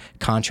 30-year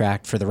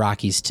contract for the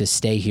Rockies to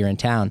stay here in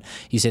town.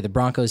 You say the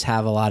Broncos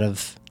have a lot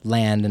of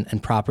land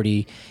and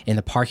property in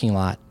the parking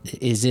lot.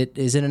 Is it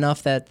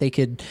enough that they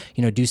could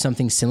do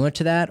something similar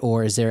to that,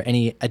 or is there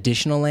any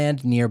additional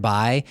land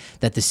nearby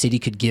that the city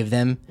could give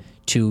them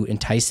to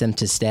entice them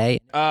to stay?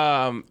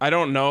 I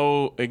don't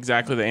know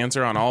exactly the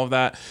answer on all of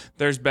that.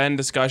 There's been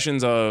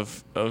discussions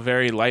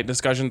very light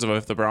discussions of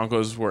if the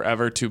Broncos were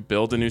ever to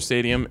build a new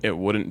stadium, it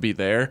wouldn't be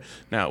there.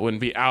 Now, it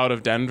wouldn't be out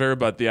of Denver,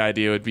 but the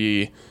idea would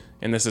be,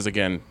 and this is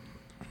again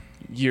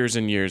years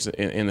and years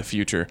in the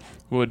future,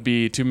 would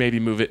be to maybe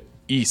move it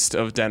east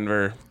of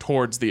Denver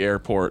towards the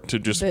airport to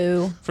just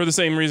for the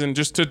same reason,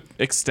 just to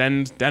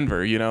extend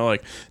Denver.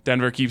 Like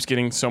Denver keeps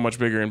getting so much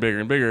bigger and bigger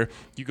and bigger.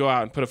 You go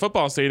out and put a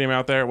football stadium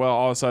out there, well,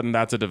 all of a sudden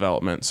that's a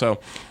development.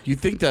 So you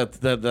think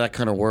that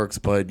kind of works,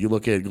 but you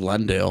look at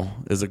Glendale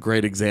is a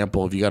great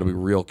example of you got to be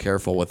real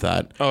careful with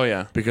that. Oh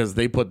yeah, because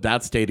they put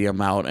that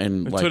stadium out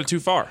and they put it too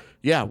far.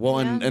 Yeah, well,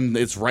 and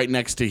it's right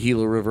next to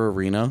Gila River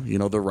Arena.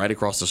 They're right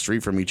across the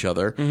street from each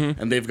other,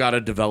 and they've got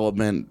a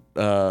development,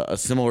 a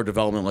similar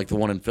development like the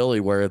one in Philly,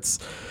 where it's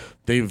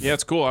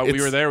cool. We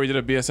were there. We did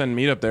a BSN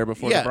meetup there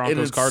before the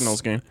Broncos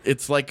Cardinals game.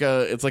 It's like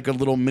a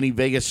little mini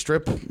Vegas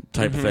Strip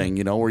type thing,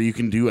 where you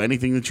can do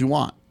anything that you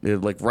want.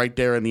 Like right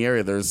there in the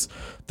area, there's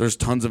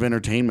tons of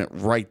entertainment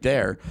right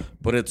there,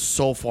 but it's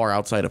so far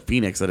outside of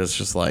Phoenix that it's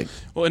just like,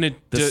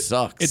 this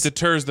sucks. It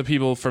deters the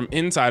people from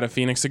inside of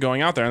Phoenix to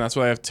going out there, and that's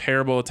why they have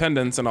terrible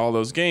attendance in all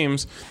those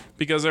games,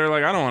 because they're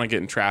like, I don't want to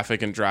get in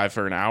traffic and drive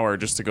for an hour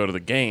just to go to the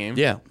game.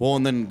 Yeah, well,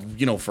 and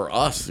then for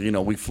us,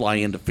 we fly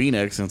into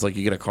Phoenix, and it's like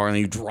you get a car and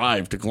then you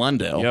drive to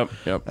Glendale.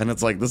 Yep. And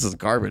it's like, this is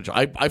garbage.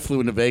 I flew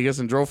into Vegas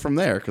and drove from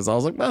there because I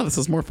was like, wow, this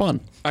is more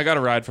fun. I got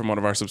a ride from one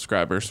of our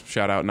subscribers.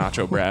 Shout out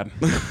Nacho Brad.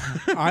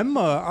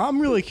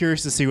 I'm really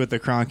curious to see what the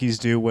Cronkies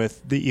do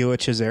with the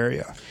Elitch's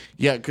area.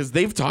 Yeah, because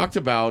they've talked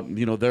about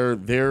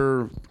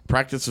their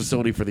practice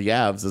facility for the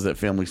Avs is at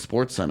Family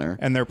Sports Center,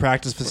 and their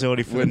practice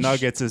facility for the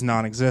Nuggets is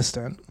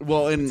non-existent.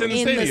 Well, it's in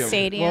the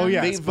stadium. Well,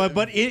 yes,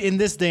 but in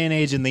this day and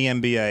age in the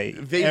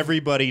NBA,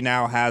 everybody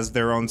now has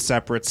their own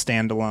separate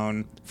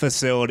standalone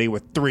facility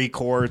with 3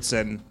 courts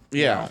and.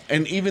 Yeah,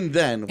 and even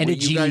then, and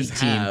what you guys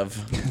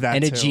have,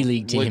 and a G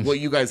League team. What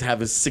you guys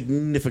have is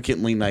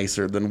significantly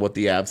nicer than what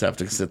the Avs have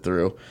to sit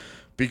through,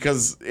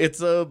 because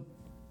it's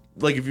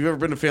if you've ever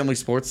been to Family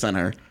Sports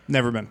Center,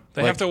 never been.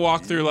 They have to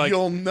walk through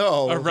you'll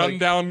know a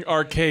rundown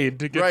arcade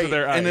to get to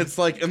their ice. And it's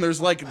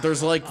there's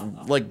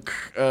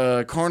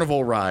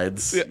carnival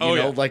rides.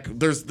 Like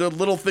there's the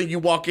little thing you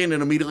walk in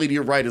and immediately to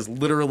your right is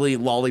literally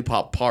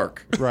Lollipop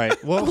Park.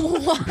 Right. Well,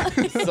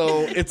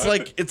 so it's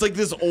like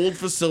this old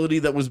facility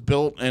that was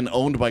built and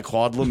owned by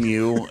Claude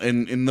Lemieux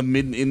in the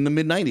mid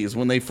 90s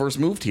when they first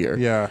moved here.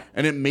 Yeah.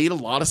 And it made a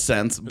lot of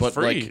sense, but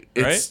free,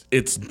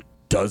 it's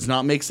does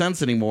not make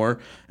sense anymore.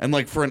 And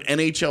for an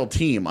NHL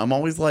team, I'm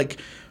always like,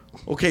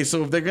 okay,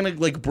 so if they're gonna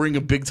bring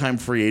a big time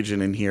free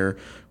agent in here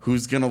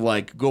who's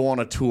gonna go on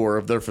a tour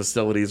of their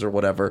facilities or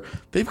whatever,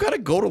 they've got to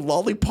go to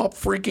Lollipop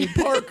freaking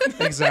Park.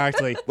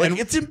 Exactly.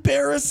 It's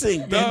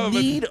embarrassing. They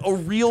need a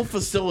real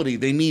facility.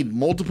 They need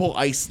multiple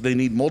ice. They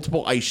need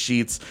multiple ice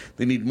sheets.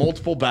 They need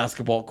multiple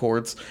basketball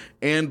courts.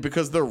 And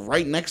because they're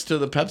right next to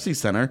the Pepsi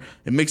Center,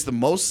 it makes the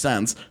most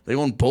sense. They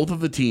own both of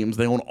the teams.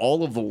 They own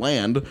all of the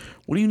land.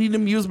 What do you need an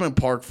amusement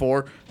park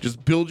for?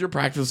 Just build your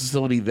practice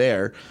facility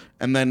there,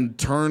 and then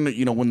turn.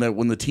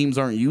 When the teams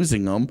aren't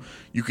using them,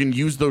 you can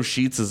use those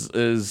sheets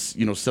as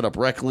set up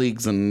rec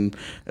leagues and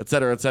et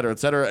cetera, et cetera, et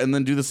cetera, and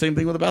then do the same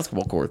thing with the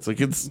basketball courts.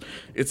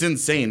 It's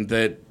insane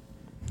that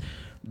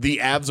the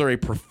Avs are a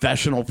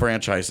professional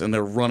franchise and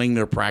they're running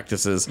their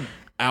practices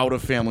out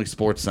of Family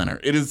Sports Center.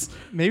 It is.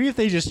 Maybe if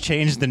they just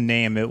changed the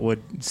name, it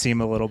would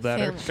seem a little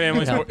better.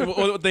 Family Sports.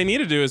 What they need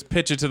to do is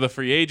pitch it to the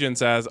free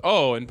agents as,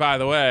 oh, and by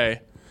the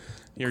way,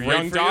 your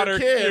young daughter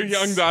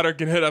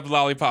can hit up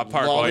Lollipop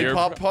Park.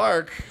 Lollipop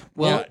Park.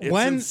 Well, it's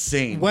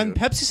insane. When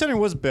Pepsi Center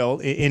was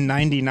built in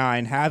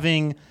 '99,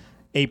 having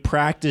a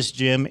practice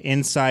gym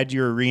inside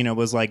your arena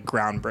was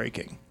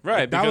groundbreaking.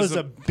 Right, that because was the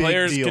a big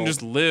players deal. can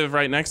just live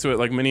right next to it,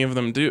 like many of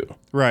them do.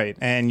 Right,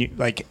 and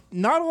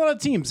not a lot of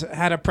teams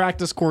had a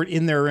practice court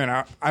in their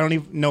arena. I don't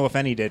even know if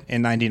any did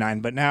in '99,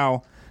 but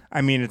now.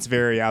 It's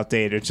very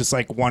outdated. It's just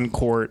one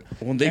court.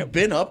 Well, they've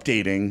been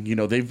updating.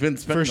 They've been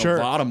spending a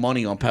lot of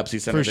money on Pepsi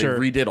Center.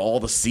 They redid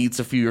all the seats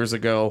a few years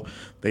ago.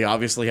 They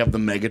obviously have the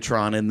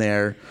Megatron in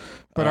there.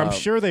 But I'm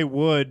sure they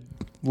would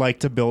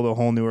like to build a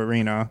whole new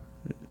arena.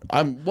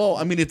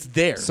 It's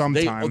there.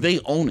 Sometime.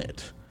 They own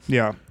it.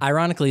 Yeah.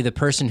 Ironically, the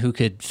person who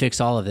could fix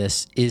all of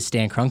this is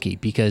Stan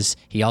Kroenke, because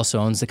he also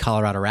owns the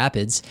Colorado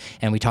Rapids,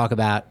 and we talk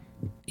about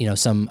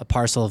a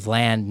parcel of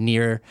land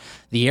near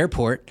the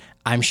airport,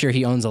 I'm sure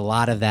he owns a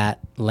lot of that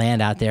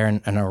land out there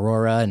in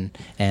Aurora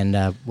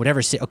and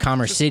whatever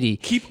Commerce City.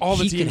 Keep all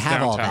the he teams could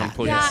have all downtown, that.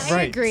 please. Yeah, I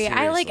Right. agree.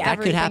 I like That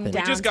could everything happen.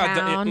 downtown. We just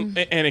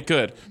got and it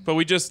could, but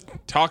we just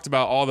talked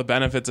about all the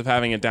benefits of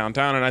having it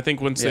downtown, and I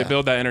think once they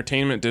build that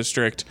entertainment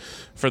district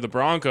for the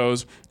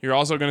Broncos, you're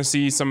also going to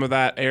see some of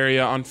that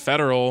area on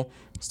Federal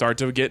start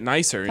to get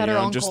nicer.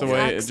 Federal and just the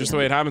Colfax,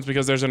 way it happens,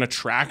 because there's an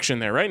attraction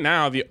there right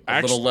now.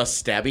 A little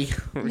less stabby.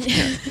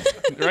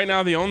 Right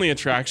now, the only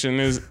attraction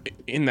is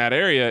in that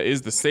area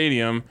is the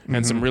stadium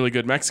and some really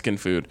good Mexican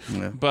food.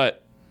 Yeah.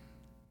 But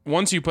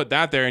once you put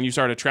that there and you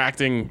start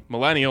attracting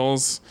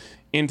millennials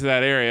into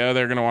that area,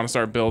 they're going to want to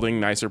start building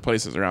nicer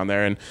places around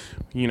there. And,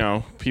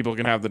 people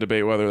can have the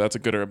debate whether that's a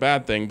good or a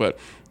bad thing, but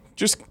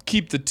just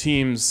keep the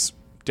teams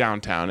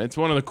downtown. It's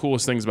one of the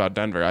coolest things about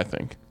Denver, I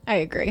think. I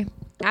agree.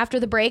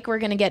 After the break, we're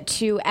going to get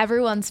to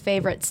everyone's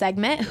favorite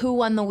segment, Who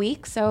Won the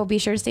Week, so be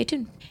sure to stay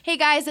tuned. Hey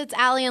guys, it's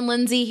Allie and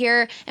Lindsay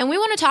here, and we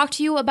want to talk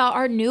to you about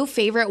our new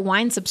favorite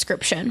wine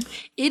subscription.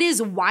 It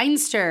is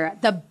Winester.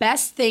 The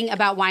best thing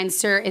about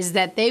Winester is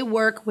that they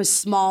work with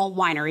small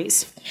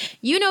wineries.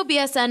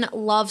 BSN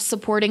loves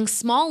supporting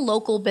small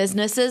local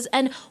businesses,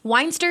 and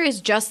Winester is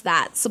just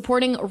that,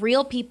 supporting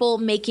real people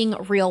making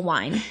real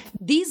wine.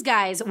 These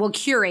guys will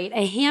curate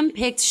a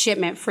hand-picked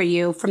shipment for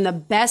you from the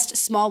best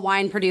small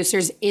wine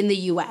producers in the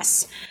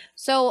U.S.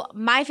 So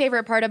my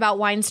favorite part about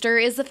Winester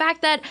is the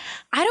fact that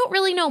I don't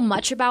really know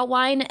much about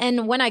wine,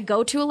 and when I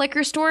go to a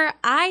liquor store,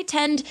 I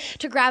tend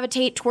to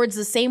gravitate towards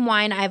the same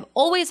wine I've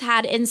always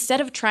had instead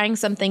of trying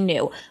something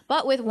new.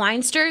 But with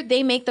Winester,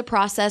 they make the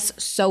process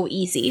so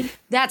easy.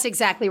 That's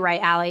exactly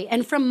right, Allie.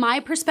 And from my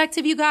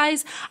perspective, you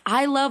guys,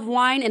 I love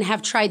wine and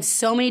have tried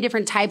so many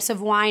different types of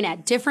wine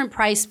at different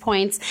price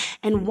points.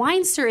 And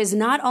Winester is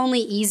not only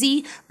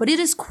easy, but it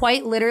is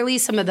quite literally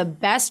some of the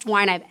best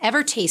wine I've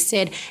ever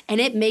tasted, and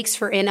it makes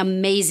for an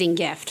amazing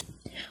gift.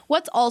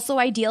 What's also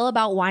ideal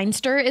about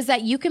Winester is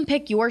that you can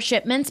pick your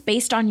shipments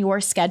based on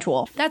your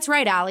schedule. That's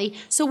right, Allie.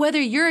 So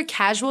whether you're a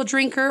casual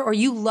drinker or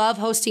you love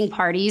hosting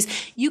parties,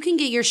 you can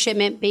get your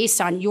shipment based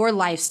on your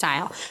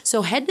lifestyle.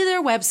 So head to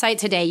their website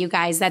today, you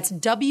guys. That's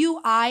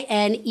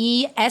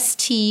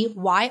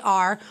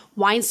WINESTYR,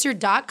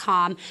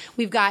 Winester.com.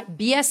 We've got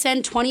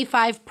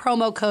BSN25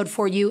 promo code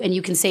for you, and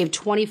you can save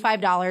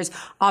 $25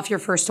 off your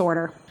first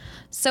order.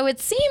 So it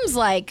seems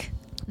like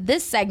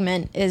this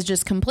segment is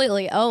just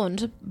completely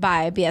owned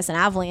by BSN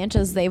Avalanche,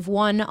 as they've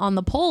won on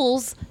the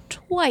polls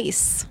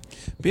twice.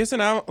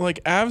 BSN,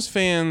 Avs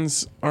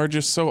fans are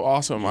just so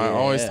awesome. I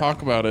always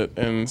talk about it,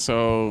 and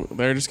so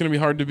they're just going to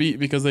be hard to beat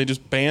because they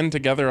just band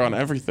together on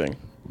everything.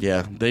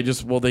 Yeah, they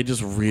just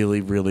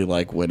really, really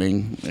like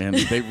winning, and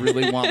they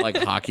really want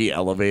hockey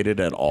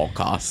elevated at all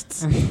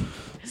costs.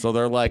 So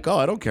they're like, oh,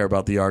 I don't care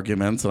about the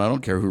arguments, and I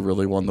don't care who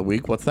really won the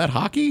week. What's that?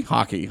 Hockey?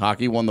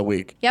 Hockey won the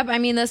week. Yep, I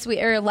mean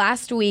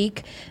last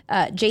week,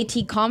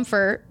 JT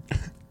Comfort.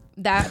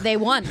 That they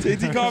won.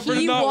 JT Comfort he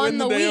did not won win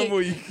the damn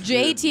week.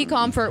 JT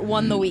Comfort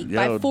won the week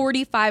by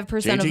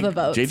 45% of the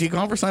votes. JT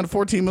Comfort signed a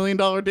 $14 million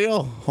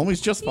deal. Homie's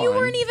just fine. You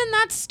weren't even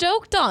that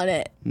stoked on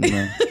it.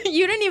 No.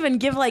 You didn't even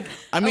give a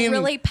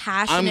really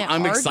passionate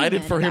I'm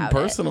excited for him about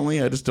personally.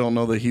 it. I just don't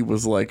know that he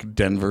was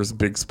Denver's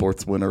big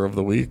sports winner of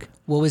the week.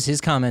 What was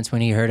his comments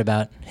when he heard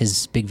about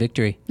his big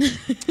victory?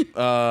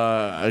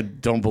 I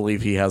don't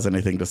believe he has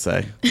anything to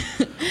say.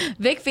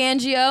 Vic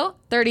Fangio,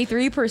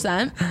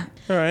 33%.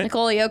 All right.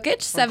 Nikola Jokic,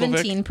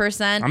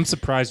 17%. I'm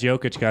surprised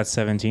Jokic got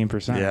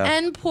 17%. Yeah.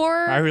 And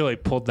I really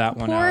pulled that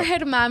one poor out.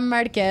 Germán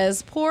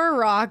Marquez, poor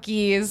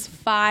Rockies,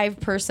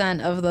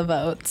 5% of the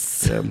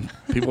votes. Yeah,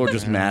 people are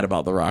just mad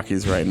about the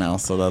Rockies right now,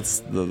 so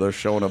they're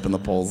showing up in the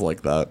polls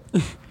like that.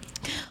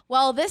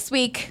 Well, this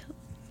week,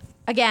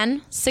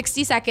 again,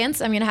 60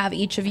 seconds. I'm going to have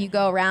each of you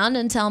go around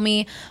and tell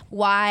me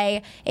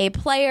why a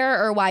player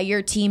or why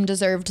your team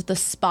deserved the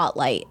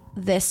spotlight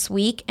this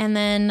week. And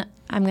then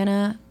I'm going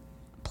to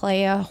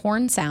play a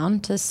horn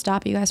sound to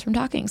stop you guys from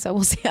talking. So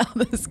we'll see how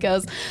this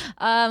goes.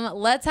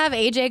 Let's have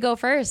AJ go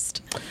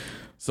first.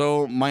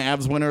 So my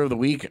Avs winner of the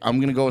week, I'm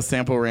going to go with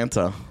Sampo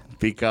Ranta.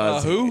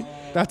 Because who?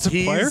 That's a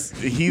player?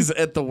 He's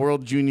at the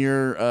World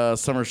Junior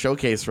Summer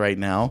Showcase right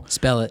now.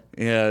 Spell it.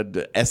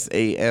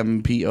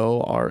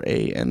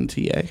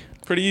 SAMPORANTA.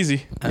 Pretty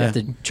easy. I have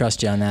to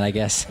trust you on that, I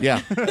guess.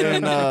 Yeah.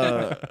 And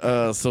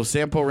so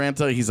Sampo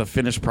Ranta, he's a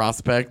Finnish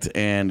prospect,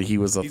 and he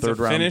was a He's third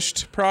a round.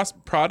 Finished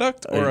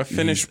product or a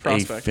Finnish He's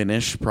prospect? A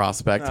Finnish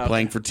prospect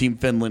playing for Team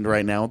Finland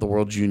right now at the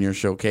World Junior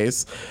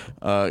Showcase.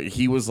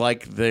 He was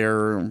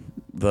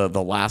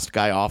the last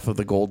guy off of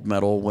the gold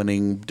medal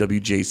winning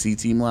WJC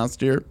team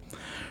last year,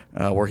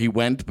 where he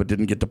went but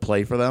didn't get to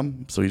play for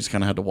them, so he just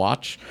kind of had to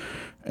watch.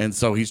 And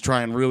so he's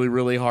trying really,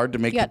 really hard to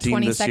make the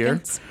team this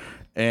year.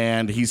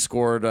 And he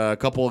scored a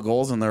couple of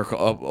goals in their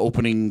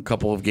opening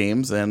couple of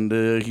games, and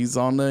he's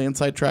on the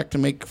inside track to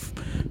make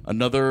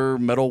another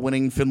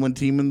medal-winning Finland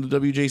team in the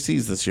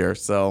WJCs this year.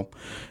 So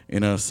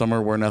in a summer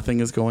where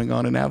nothing is going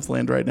on in Avs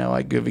land right now,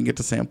 I'm giving it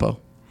to Sampo.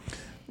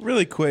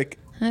 Really quick,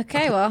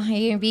 Okay, well,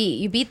 you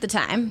beat the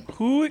time.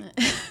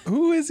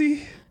 Who is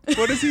he?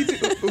 What does he do?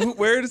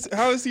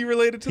 How is he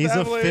related to He's the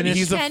a Avalanche? Finnish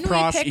He's a Can we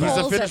prospect. pick He's a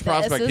holes Finnish at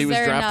prospect. this? He Is was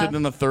there drafted enough?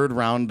 in the 3rd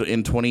round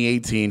in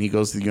 2018. He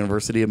goes to the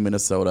University of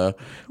Minnesota,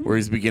 where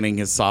he's beginning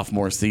his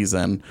sophomore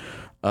season.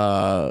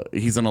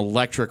 He's an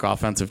electric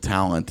offensive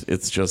talent.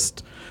 It's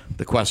just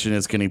the question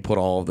is, can he put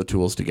all of the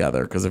tools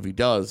together? Because if he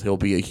does, he'll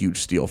be a huge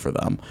steal for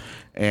them.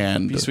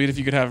 And It'd be sweet if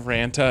you could have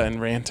Ranta and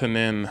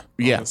Rantanen on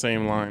the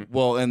same line.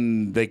 Well,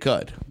 and they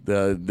could.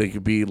 They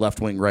could be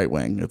left wing, right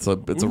wing. It's a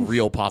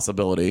real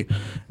possibility.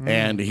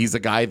 And he's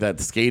a guy that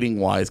skating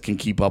wise can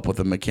keep up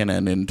with a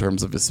McKinnon in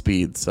terms of his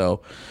speed.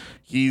 So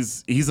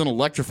he's an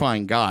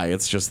electrifying guy.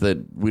 It's just that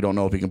we don't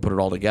know if he can put it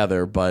all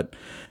together. But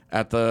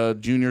at the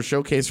junior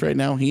showcase right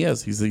now, he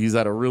is. He's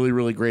at a really,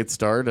 really great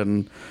start,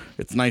 and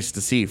it's nice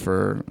to see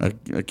for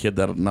a kid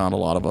that not a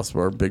lot of us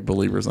were big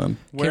believers in.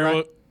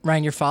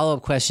 Ryan, your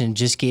follow-up question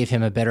just gave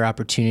him a better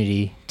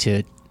opportunity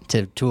to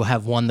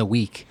have won the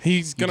week.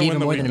 He's going to win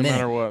the week no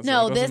matter what.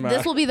 No,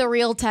 this will be the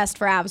real test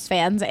for Avs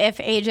fans. If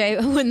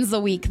AJ wins the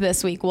week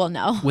this week, we'll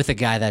know. With a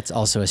guy that's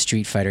also a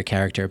Street Fighter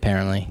character,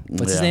 apparently.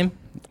 What's his name?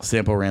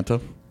 Sampo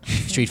Ranta.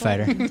 Street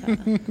Fighter.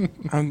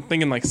 I'm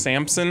thinking like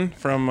Samson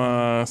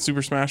from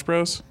Super Smash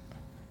Bros.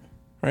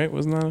 Right?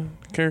 Wasn't that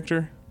a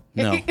character?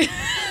 No.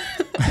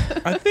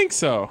 I think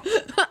so.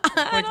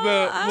 Like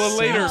the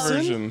later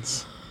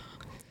versions.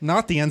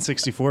 Not the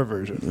N64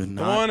 version.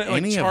 The one that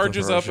like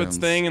charges up its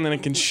thing and then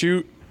it can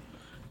shoot.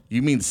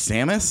 You mean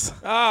Samus?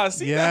 Ah,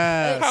 see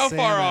Yeah, how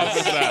far off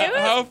is that?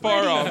 How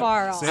far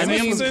off?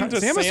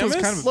 Samus was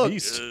kind of a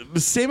beast.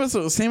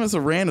 Samus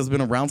Aran has been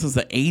around since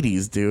the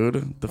 80s,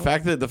 dude. The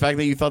fact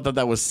that you thought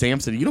that was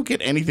Samson, you don't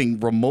get anything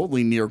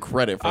remotely near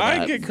credit for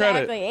that. I get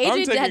credit. Exactly. I'm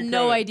AJ taking had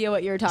no credit. idea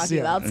what you were talking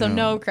about, so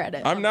no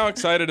credit. I'm now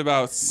excited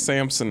about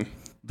Samson.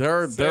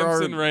 There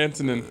Samson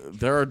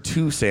Rantanen. are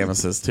 2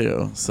 Samuses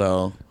too.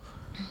 So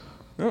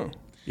Oh.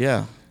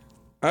 yeah.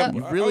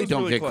 You really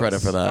don't get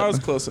credit for that. I was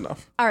close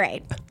enough. All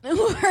right,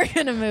 we're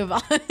gonna move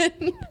on.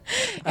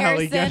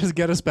 Allie,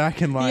 get us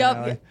back in line.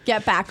 Allie. Yep,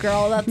 get back,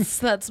 girl.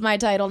 That's my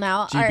title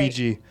now. All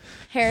GBG. right,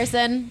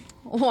 Harrison,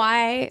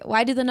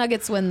 why did the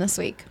Nuggets win this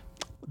week?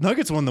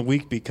 Nuggets won the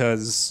week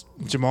because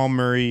Jamal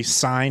Murray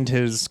signed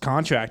his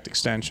contract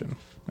extension,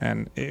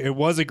 and it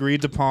was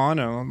agreed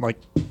upon like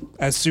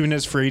as soon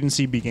as free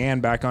agency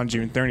began back on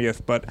June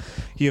 30th. But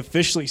he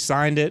officially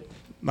signed it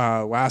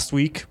last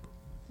week.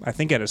 I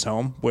think at his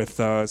home with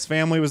his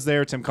family was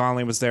there. Tim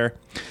Connelly was there.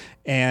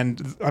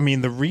 And I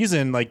mean, the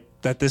reason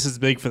that this is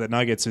big for the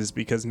Nuggets is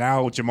because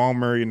now Jamal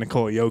Murray and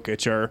Nikola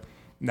Jokic are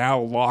now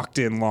locked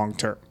in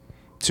long-term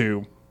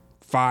to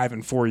 5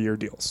 and 4 year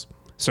deals.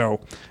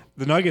 So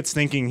the Nuggets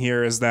thinking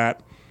here is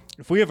that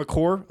if we have a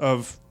core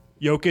of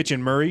Jokic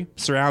and Murray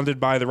surrounded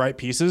by the right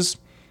pieces,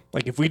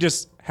 like if we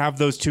just have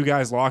those 2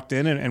 guys locked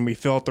in and we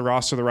fill out the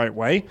roster the right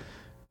way,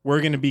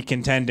 we're going to be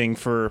contending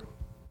for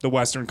the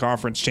Western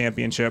Conference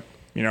Championship,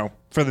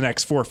 for the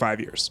next 4 or 5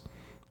 years.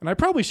 And I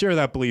probably share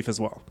that belief as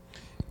well.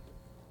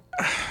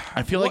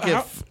 I feel like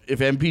if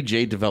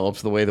MPJ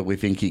develops the way that we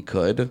think he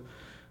could,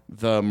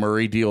 the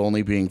Murray deal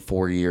only being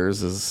 4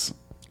 years is...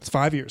 It's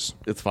 5 years.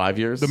 It's 5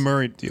 years? The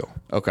Murray deal.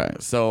 Okay.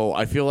 So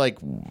I feel like...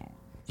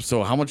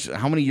 So how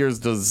many years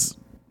does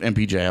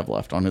MPJ have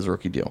left on his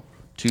rookie deal?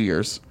 2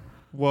 years.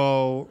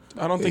 Well...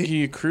 I don't think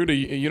he accrued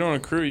you don't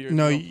accrue a year.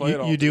 No,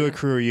 you do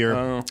accrue a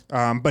year.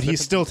 But he's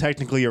still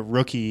technically a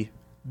rookie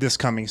this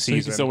coming season. So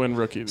he can still win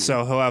rookie.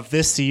 So he'll have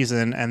this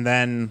season and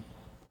then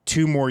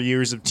 2 more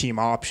years of team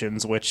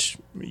options, which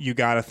you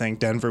got to think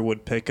Denver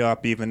would pick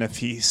up even if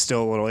he's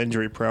still a little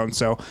injury prone.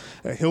 So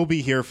he'll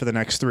be here for the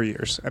next 3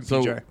 years,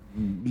 MPJ.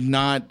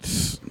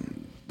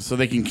 So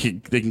they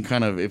can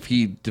kind of, if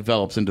he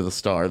develops into the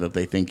star that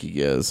they think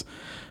he is,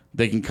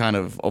 they can kind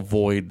of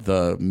avoid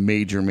the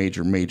major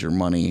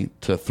money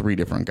to 3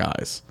 different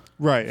guys.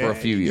 Right. For a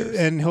few years.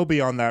 And he'll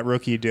be on that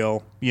rookie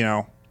deal,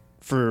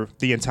 for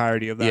the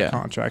entirety of that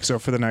contract. So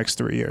for the next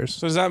 3 years.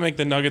 So does that make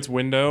the Nuggets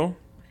window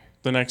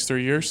the next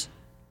 3 years?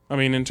 I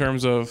mean, in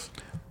terms of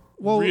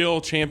real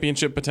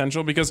championship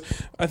potential? Because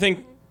I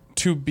think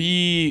to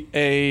be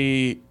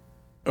a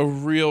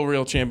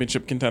real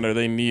championship contender,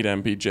 they need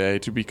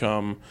MPJ to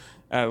become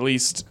at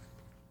least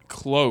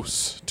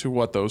close to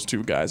what those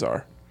 2 guys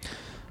are.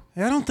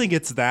 I don't think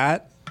it's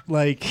that,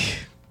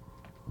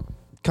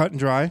 cut and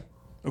dry.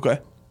 Okay.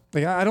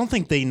 I don't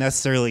think they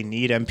necessarily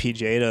need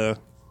MPJ to,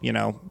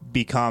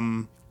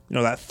 become,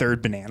 that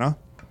third banana.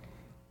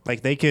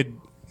 They could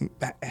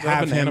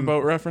have banana him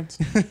boat reference.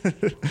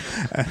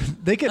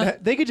 They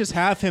could just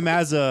have him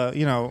as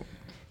a,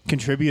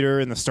 contributor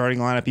in the starting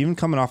lineup, even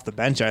coming off the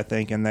bench, I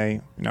think, and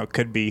they,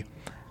 could be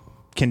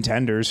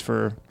contenders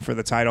for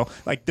the title.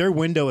 Their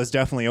window is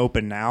definitely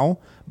open now,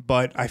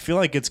 but I feel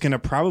like it's going to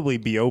probably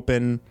be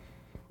open,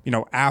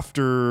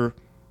 after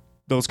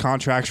those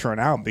contracts run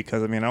out,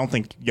 because I don't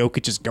think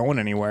Jokic is going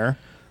anywhere.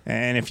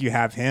 And if you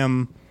have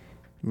him,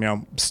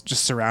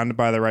 just surrounded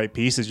by the right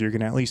pieces, you're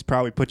going to at least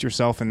probably put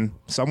yourself in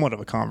somewhat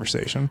of a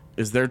conversation.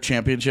 Is their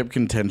championship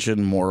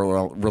contention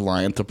more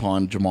reliant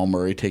upon Jamal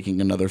Murray taking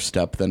another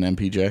step than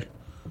MPJ?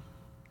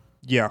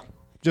 Yeah,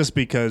 just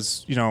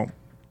because,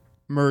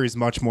 Murray's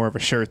much more of a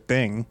sure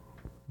thing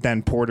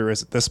than Porter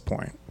is at this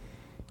point.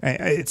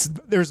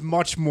 There's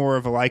much more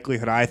of a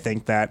likelihood, I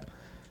think, that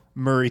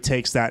Murray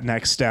takes that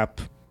next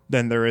step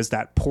than there is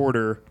that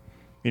Porter,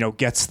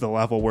 gets to the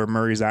level where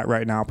Murray's at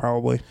right now,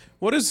 probably.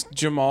 What does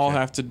Jamal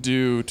have to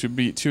do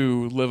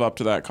to live up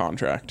to that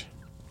contract?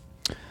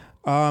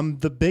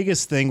 The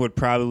biggest thing would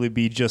probably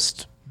be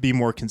just be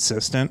more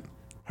consistent.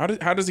 How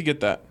does he get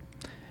that?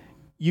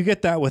 You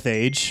get that with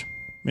age.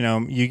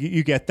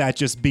 You get that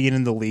just being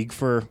in the league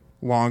for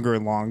longer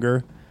and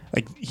longer.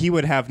 Like, he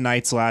would have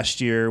nights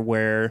last year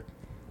where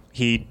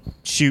he'd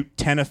shoot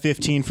 10 of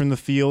 15 from the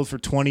field for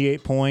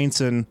 28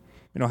 points and,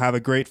 have a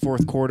great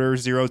fourth quarter,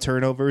 0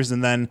 turnovers,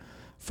 and then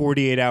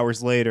 48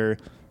 hours later,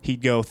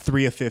 he'd go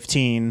 3 of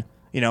 15,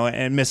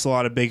 and miss a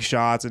lot of big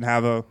shots and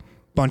have a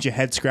bunch of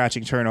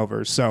head-scratching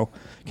turnovers. So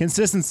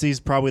consistency is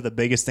probably the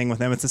biggest thing with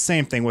him. It's the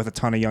same thing with a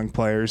ton of young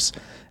players.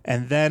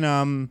 And then,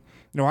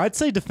 I'd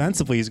say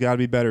defensively he's got to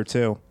be better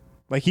too.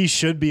 Like, he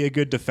should be a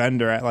good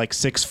defender at like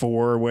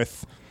 6'4"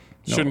 with...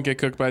 Shouldn't get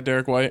cooked by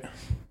Derek White.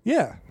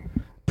 Yeah.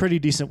 Pretty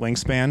decent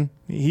wingspan.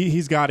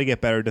 He's got to get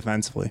better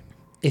defensively.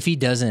 If he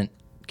doesn't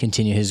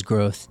continue his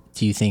growth,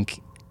 do you think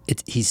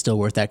he's still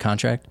worth that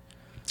contract?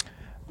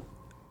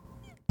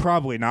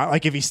 Probably not.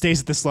 Like, if he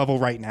stays at this level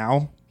right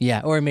now.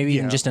 Yeah, or maybe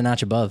even just a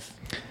notch above.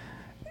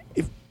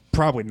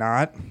 Probably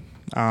not.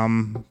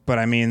 But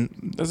I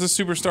mean, that's a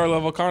superstar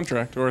level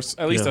contract, or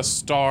at least a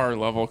star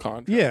level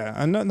contract. Yeah,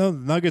 and the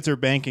Nuggets are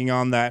banking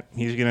on that.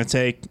 He's going to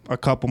take a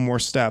couple more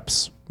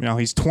steps.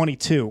 He's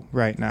 22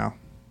 right now.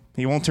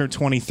 He won't turn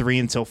 23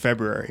 until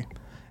February.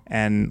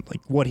 And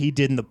like what he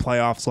did in the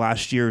playoffs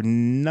last year,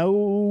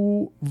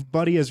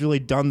 nobody has really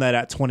done that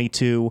at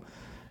 22.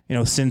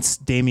 Since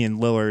Damian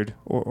Lillard,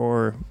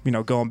 or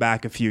going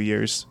back a few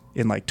years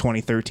in like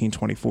 2013,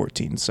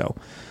 2014. So,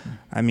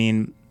 I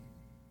mean,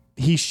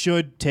 he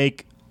should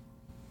take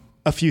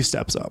a few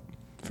steps up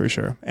for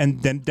sure.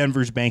 And then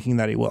Denver's banking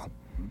that he will.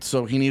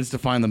 So he needs to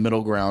find the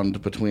middle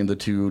ground between the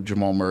two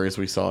Jamal Murrays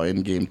we saw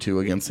in Game 2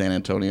 against San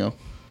Antonio.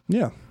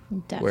 Yeah.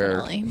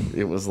 Definitely.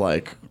 Where it was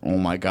like, oh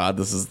my God,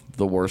 this is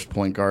the worst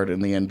point guard in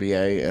the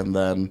NBA. And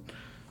then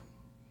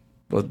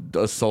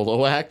a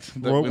solo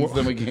act that wins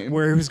them a game.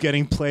 Where he was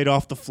getting played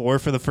off the floor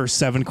for the first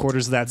 7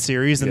 quarters of that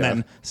series and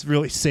then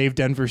really saved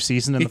Denver's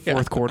season in the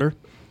fourth quarter.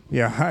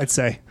 Yeah, I'd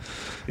say.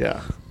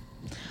 Yeah.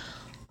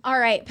 All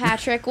right,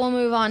 Patrick, we'll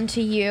move on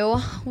to you.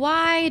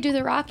 Why do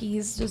the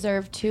Rockies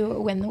deserve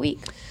to win the week?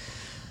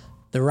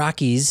 The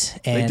Rockies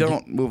and they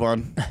don't move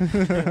on.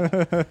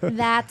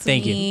 That's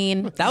Thank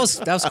mean. you. That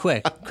was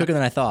quicker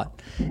than I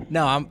thought.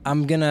 No,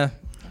 I'm gonna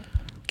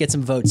get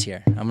some votes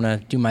here. I'm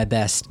gonna do my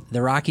best.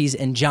 The Rockies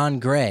and John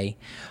Gray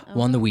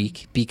won the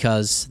week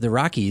because the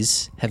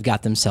Rockies have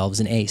got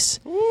themselves an ace.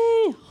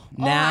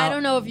 Now, I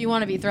don't know if you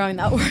want to be throwing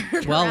that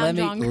word. Well,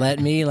 around,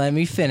 let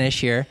me finish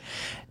here.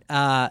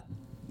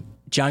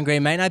 John Gray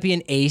might not be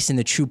an ace in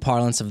the true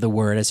parlance of the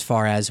word as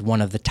far as one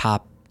of the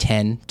top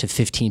 10 to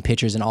 15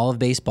 pitchers in all of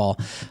baseball,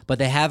 but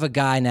they have a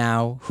guy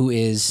now who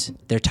is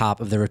their top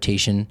of the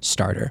rotation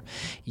starter.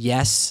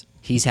 Yes,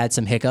 he's had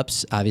some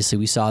hiccups. Obviously,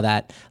 we saw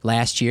that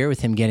last year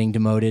with him getting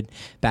demoted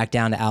back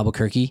down to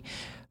Albuquerque,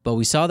 but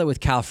we saw that with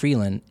Kyle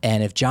Freeland,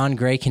 and if John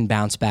Gray can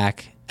bounce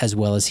back as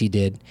well as he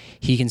did,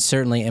 he can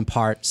certainly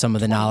impart some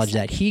of the knowledge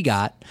that he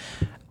got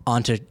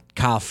onto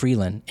Kyle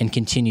Freeland and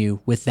continue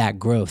with that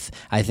growth.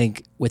 I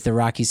think with the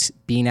Rockies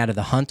being out of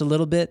the hunt a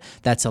little bit,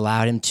 that's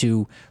allowed him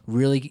to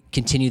really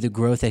continue the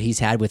growth that he's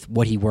had with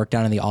what he worked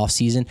on in the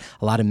offseason.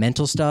 A lot of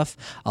mental stuff,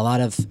 a lot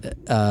of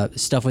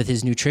stuff with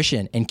his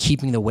nutrition and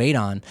keeping the weight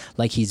on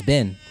like he's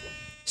been.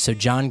 So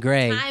John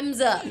Gray Time's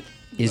up.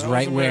 is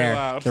right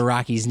where the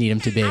Rockies need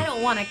him to be. I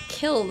don't want to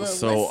kill the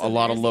So a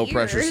lot of low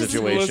pressure ears.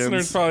 situations. The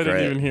listeners probably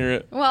didn't even hear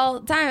it. Well,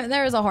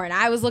 there was a horn.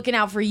 I was looking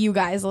out for you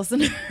guys,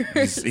 listeners.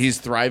 He's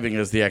thriving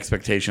as the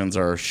expectations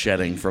are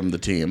shedding from the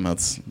team.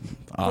 That's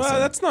awesome. Well,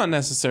 that's not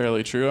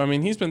necessarily true. I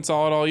mean, he's been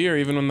solid all year,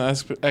 even when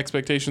the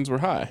expectations were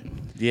high.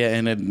 Yeah,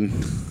 and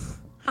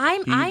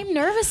I'm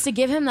nervous to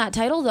give him that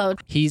title though.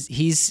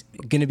 He's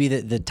going to be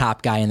the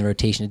top guy in the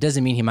rotation. It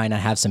doesn't mean he might not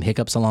have some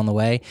hiccups along the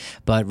way,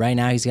 but right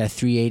now he's got a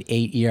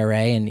 3.88 ERA,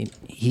 and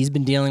he's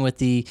been dealing with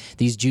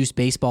these juice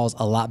baseballs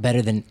a lot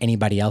better than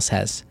anybody else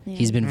has. Yeah.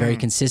 He's been very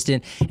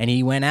consistent, and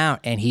he went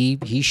out and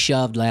he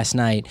shoved last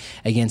night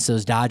against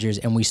those Dodgers,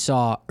 and we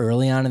saw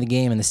early on in the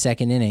game in the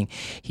second inning,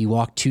 he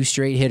walked 2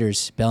 straight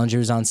hitters. Bellinger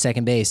was on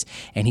second base,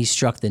 and he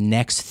struck the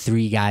next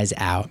 3 guys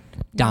out.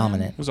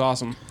 Dominant. It was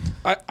awesome.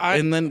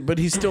 But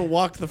he still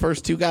walked the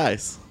first 2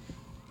 guys.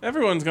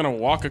 Everyone's gonna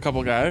walk a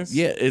couple guys.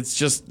 Yeah, it's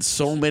just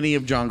so many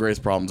of John Gray's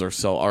problems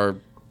are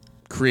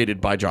created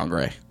by John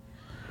Gray.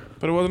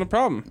 But it wasn't a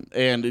problem.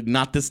 And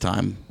not this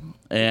time.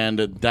 And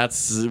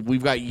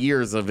we've got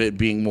years of it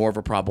being more of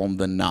a problem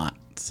than not.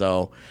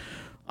 So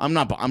I'm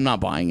not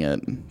buying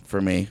it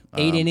for me.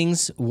 8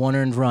 innings, 1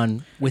 earned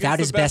run without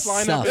his the best best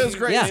lineup stuff. in It was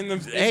great. Yeah. in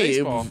Hey,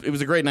 baseball. it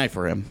was a great night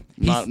for him.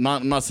 I'm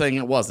not saying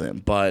it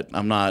wasn't, but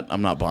I'm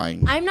not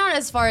buying. I'm not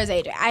as far as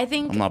AJ. I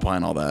think I'm not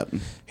buying all that.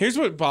 Here's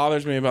what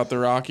bothers me about the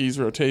Rockies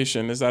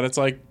rotation is that it's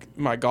like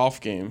my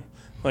golf game.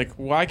 Like,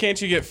 why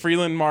can't you get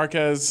Freeland,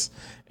 Marquez,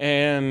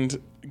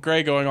 and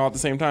Gray going all at the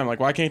same time? Like,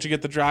 why can't you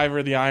get the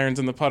driver, the irons,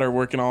 and the putter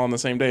working all on the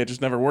same day? It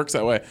just never works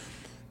that way.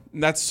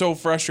 And that's so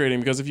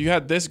frustrating because if you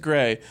had this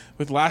Gray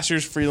with last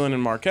year's Freeland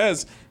and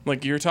Marquez,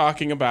 like you're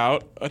talking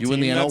about a You team win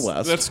the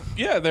NL that's West.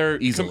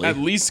 they're Easily. at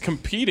least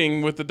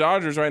competing with the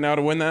Dodgers right now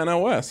to win the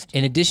NL West.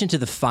 In addition to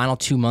the final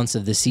 2 months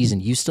of the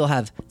season, you still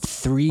have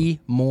 3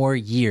 more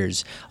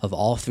years of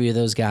all 3 of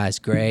those guys,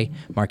 Gray,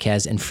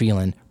 Marquez, and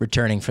Freeland,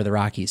 returning for the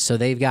Rockies. So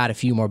they've got a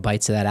few more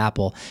bites of that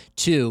apple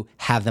to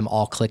have them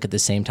all click at the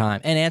same time.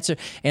 And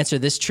answer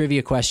this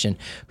trivia question.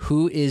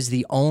 Who is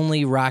the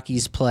only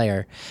Rockies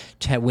player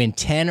to win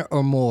 10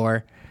 or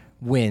more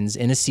wins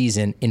in a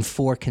season in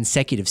 4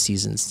 consecutive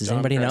seasons? Does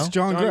anybody know? It's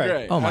John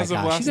Gray. Oh my As of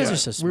gosh, last you guys night. are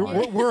so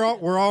smart.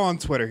 We're all on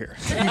Twitter here.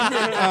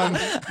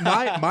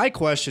 My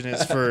question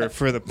is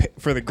for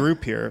the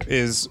group here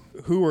is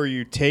who are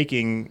you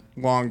taking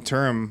long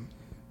term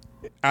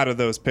out of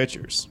those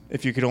pitchers?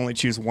 If you could only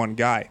choose one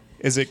guy,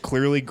 is it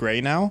clearly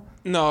Gray now?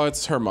 No,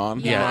 it's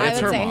Herman. yeah, I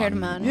it's would say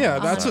Herman. Herman. Yeah,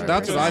 that's what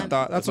I 100%.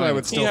 thought. That's what I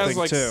would He still has think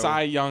like too.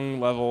 Cy Young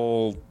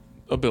level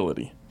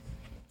ability.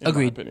 In my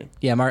Agreed. opinion.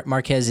 Yeah,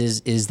 Marquez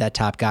is that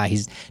top guy.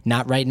 He's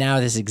not right now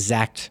at this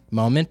exact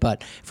moment,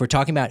 but if we're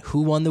talking about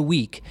who won the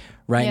week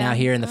right Yeah. now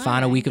here in the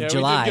final week of Yeah, we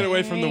July, did get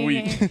away from the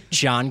week.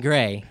 John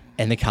Gray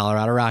and the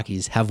Colorado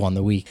Rockies have won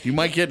the week. You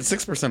might get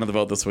 6% of the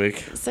vote this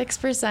week.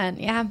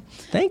 6%. Yeah.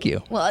 Thank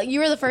you. Well, you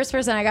were the first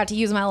person I got to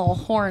use my little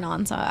horn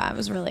on, so I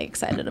was really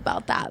excited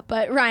about that.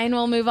 But Ryan,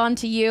 we'll move on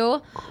to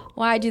you.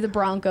 Why do the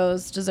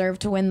Broncos deserve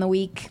to win the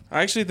week?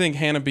 I actually think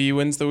Hannah B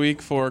wins the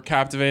week for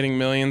captivating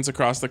millions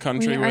across the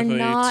country We are with a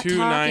not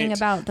 2-night talking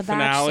about The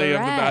finale of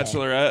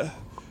Bachelorette.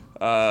 The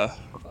Bachelorette.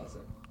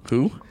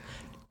 Who?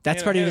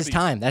 That's Hannah- part of Hannah his Beach.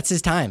 time. That's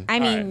his time. I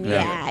mean,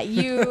 yeah.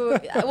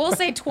 we'll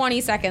say 20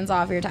 seconds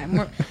off your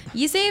time.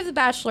 You save the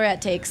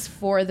Bachelorette takes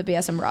for the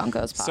BSM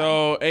Broncos pod.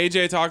 So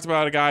AJ talked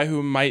about a guy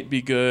who might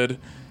be good.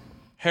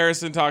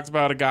 Harrison talked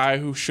about a guy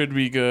who should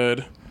be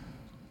good.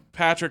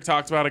 Patrick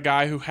talked about a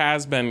guy who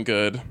has been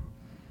good.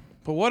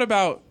 But what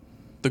about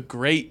the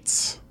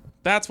greats?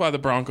 That's why the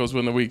Broncos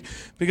win the week.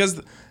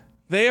 Because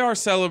they are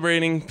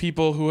celebrating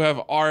people who have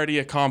already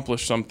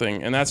accomplished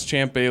something. And that's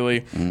Champ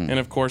Bailey and,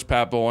 of course,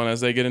 Pat Bolin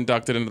as they get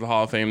inducted into the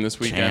Hall of Fame this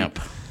weekend.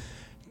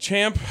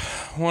 Champ,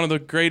 one of the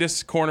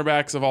greatest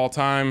cornerbacks of all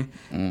time.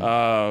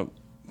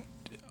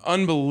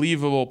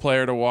 Unbelievable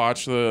player to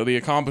watch. The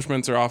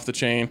accomplishments are off the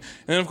chain. And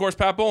then, of course,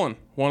 Pat Bolin,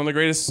 one of the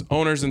greatest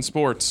owners in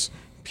sports,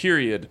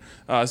 period,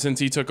 since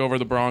he took over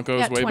the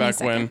Broncos Got way 20 back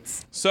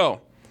seconds. when.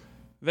 So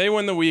they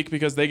win the week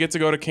because they get to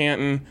go to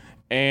Canton,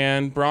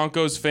 and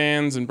Broncos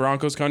fans and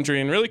Broncos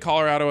country and really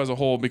Colorado as a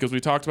whole, because we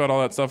talked about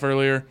all that stuff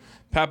earlier.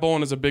 Pat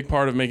Bolin is a big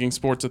part of making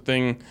sports a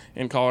thing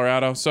in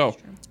Colorado. So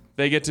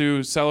they get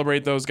to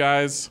celebrate those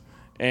guys,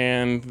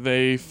 and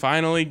they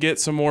finally get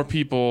some more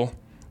people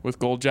with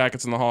gold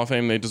jackets in the Hall of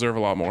Fame. They deserve a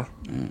lot more.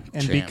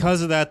 And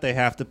because of that, they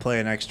have to play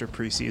an extra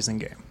preseason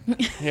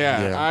game.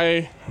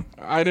 Yeah.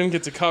 I didn't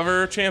get to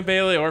cover Champ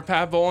Bailey or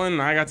Pat Bolin.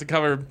 I got to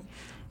cover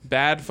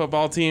bad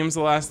football teams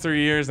the last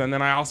 3 years, and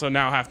then I also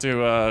now have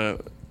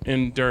to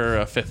endure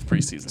a 5th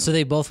preseason. So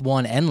they both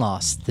won and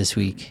lost this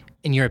week,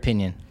 in your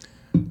opinion.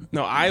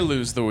 No, I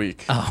lose the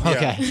week. Oh,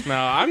 okay. No,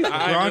 I really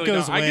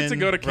Broncos don't. I get to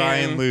go to win, Ryan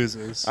Canton.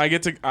 loses. I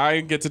get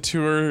to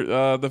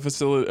tour the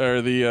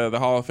facility or the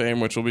Hall of Fame,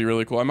 which will be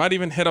really cool. I might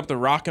even hit up the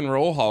Rock and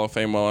Roll Hall of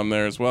Fame while I'm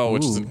there as well,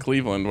 which is in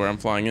Cleveland, where I'm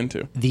flying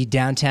into. The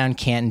downtown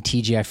Canton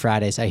TGI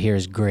Fridays, I hear,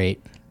 is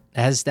great.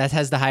 That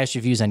has the highest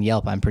reviews on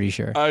Yelp, I'm pretty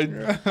sure.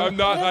 I'm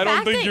not. I don't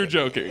fact think that- you're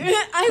joking.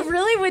 I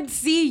really would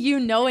see you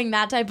knowing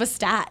that type of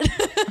stat.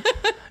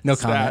 No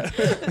comment.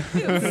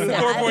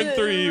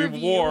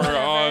 4.3 war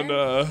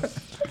on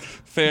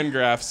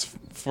Fangraphs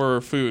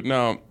for food.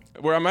 No,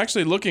 where I'm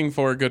actually looking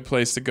for a good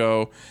place to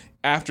go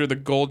after the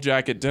Gold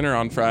Jacket dinner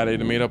on Friday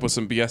to meet up with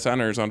some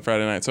BSNers on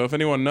Friday night. So if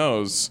anyone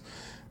knows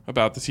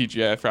about the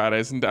TGI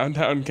Fridays in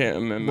downtown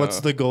Canton, and What's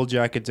the gold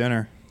jacket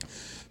dinner?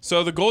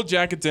 so the Gold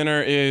Jacket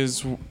dinner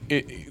is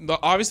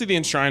obviously the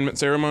enshrinement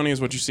ceremony is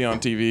what you see on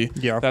TV.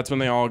 Yeah. That's when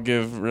they all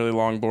give really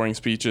long, boring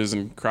speeches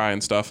and cry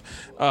and stuff.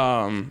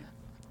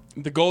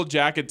 The Gold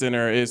Jacket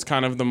dinner is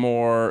kind of the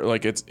more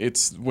like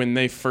it's when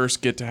they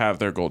first get to have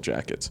their gold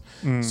jackets.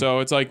 So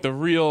it's like the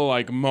real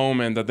like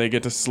moment that they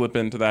get to slip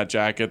into that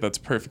jacket that's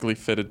perfectly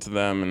fitted to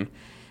them, and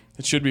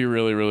it should be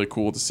really, really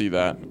cool to see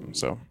that.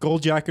 So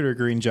Gold jacket or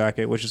green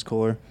jacket, which is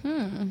cooler?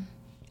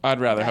 I'd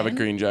rather have a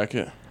green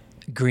jacket.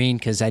 Green,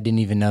 because I didn't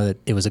even know that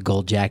it was a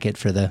gold jacket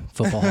for the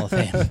Football Hall of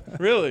Fame.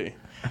 Really?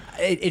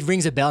 It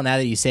rings a bell now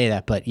that you say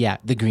that, but yeah,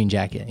 the green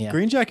jacket. Yeah,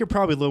 Green jacket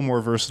probably a little more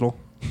versatile.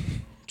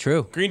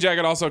 true. Green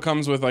jacket also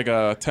comes with like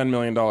a $10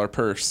 million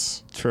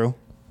purse. True.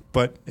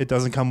 but it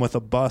doesn't come with a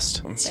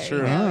bust. That's There true.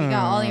 you go. We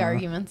got all the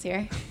arguments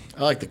here.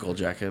 I like the gold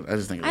jacket. I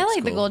just think it I looks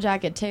like the cool. gold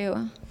jacket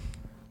too.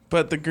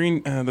 But the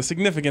green, the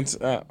significance,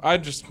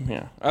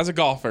 as a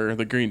golfer,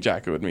 the green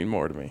jacket would mean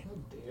more to me.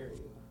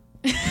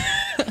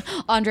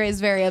 Andre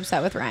is very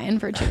upset with Ryan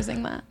for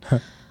choosing that.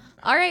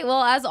 All right.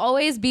 Well, as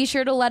always, be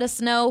sure to let us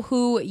know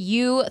who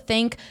you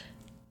think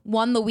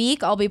won the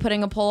week. I'll be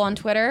putting a poll on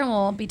Twitter, and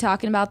we'll be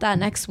talking about that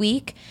next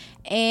week.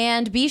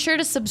 And be sure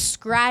to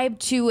subscribe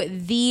to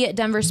the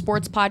Denver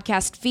Sports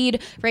Podcast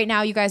feed. Right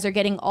now, you guys are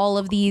getting all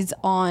of these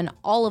on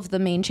all of the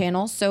main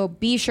channels, so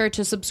be sure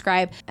to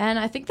subscribe. And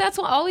I think that's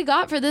all we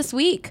got for this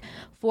week.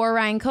 For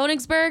Ryan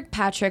Koenigsberg,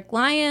 Patrick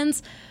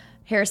Lyons,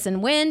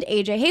 Harrison Wind,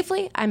 AJ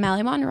Hafley, I'm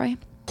Allie Monroy.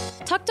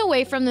 Tucked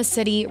away from the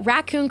city,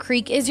 Raccoon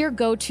Creek is your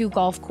go-to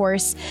golf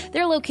course.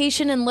 Their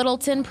location in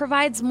Littleton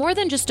provides more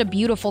than just a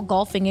beautiful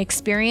golfing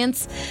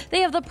experience. They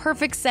have the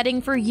perfect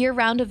setting for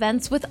year-round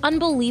events with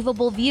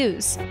unbelievable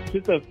views. It's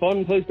just a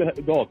fun place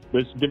to golf.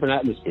 It's a different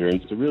atmosphere,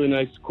 and it's a really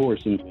nice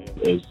course, and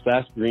there's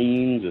fast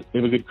greens. They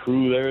have a good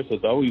crew there, so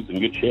it's always in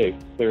good shape.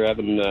 They're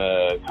having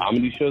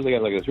comedy shows. They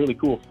got like this really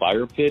cool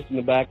fire pit in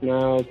the back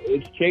now.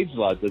 It's changed a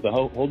lot. There's a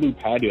whole new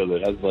patio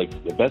that has like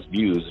the best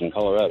views in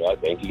Colorado, I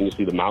think. You can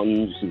see the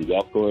mountains, you see the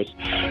golf course.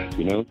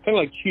 You know, kind of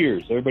like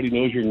Cheers. Everybody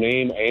knows your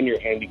name and your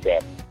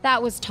handicap.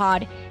 That was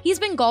Todd. He's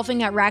been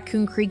golfing at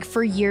Raccoon Creek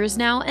for years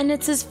now, and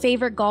it's his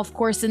favorite golf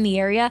course in the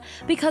area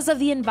because of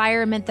the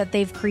environment that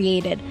they've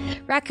created.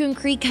 Raccoon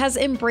Creek has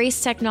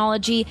embraced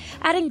technology,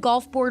 adding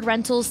golf board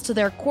rentals to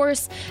their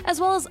course, as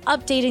well as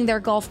updating their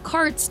golf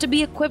carts to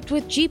be equipped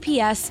with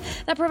GPS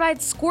that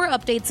provides score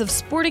updates of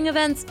sporting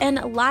events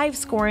and live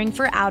scoring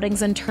for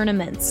outings and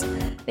tournaments.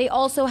 They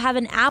also have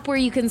an app where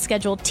you can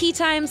schedule tee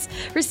times,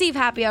 receive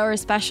happy hour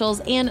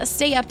specials, and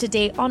stay up to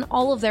date on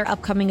all of their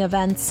upcoming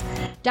events.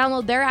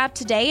 Download their app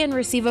today and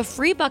receive a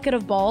free bucket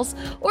of balls,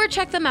 or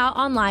check them out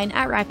online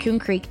at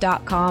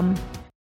raccooncreek.com.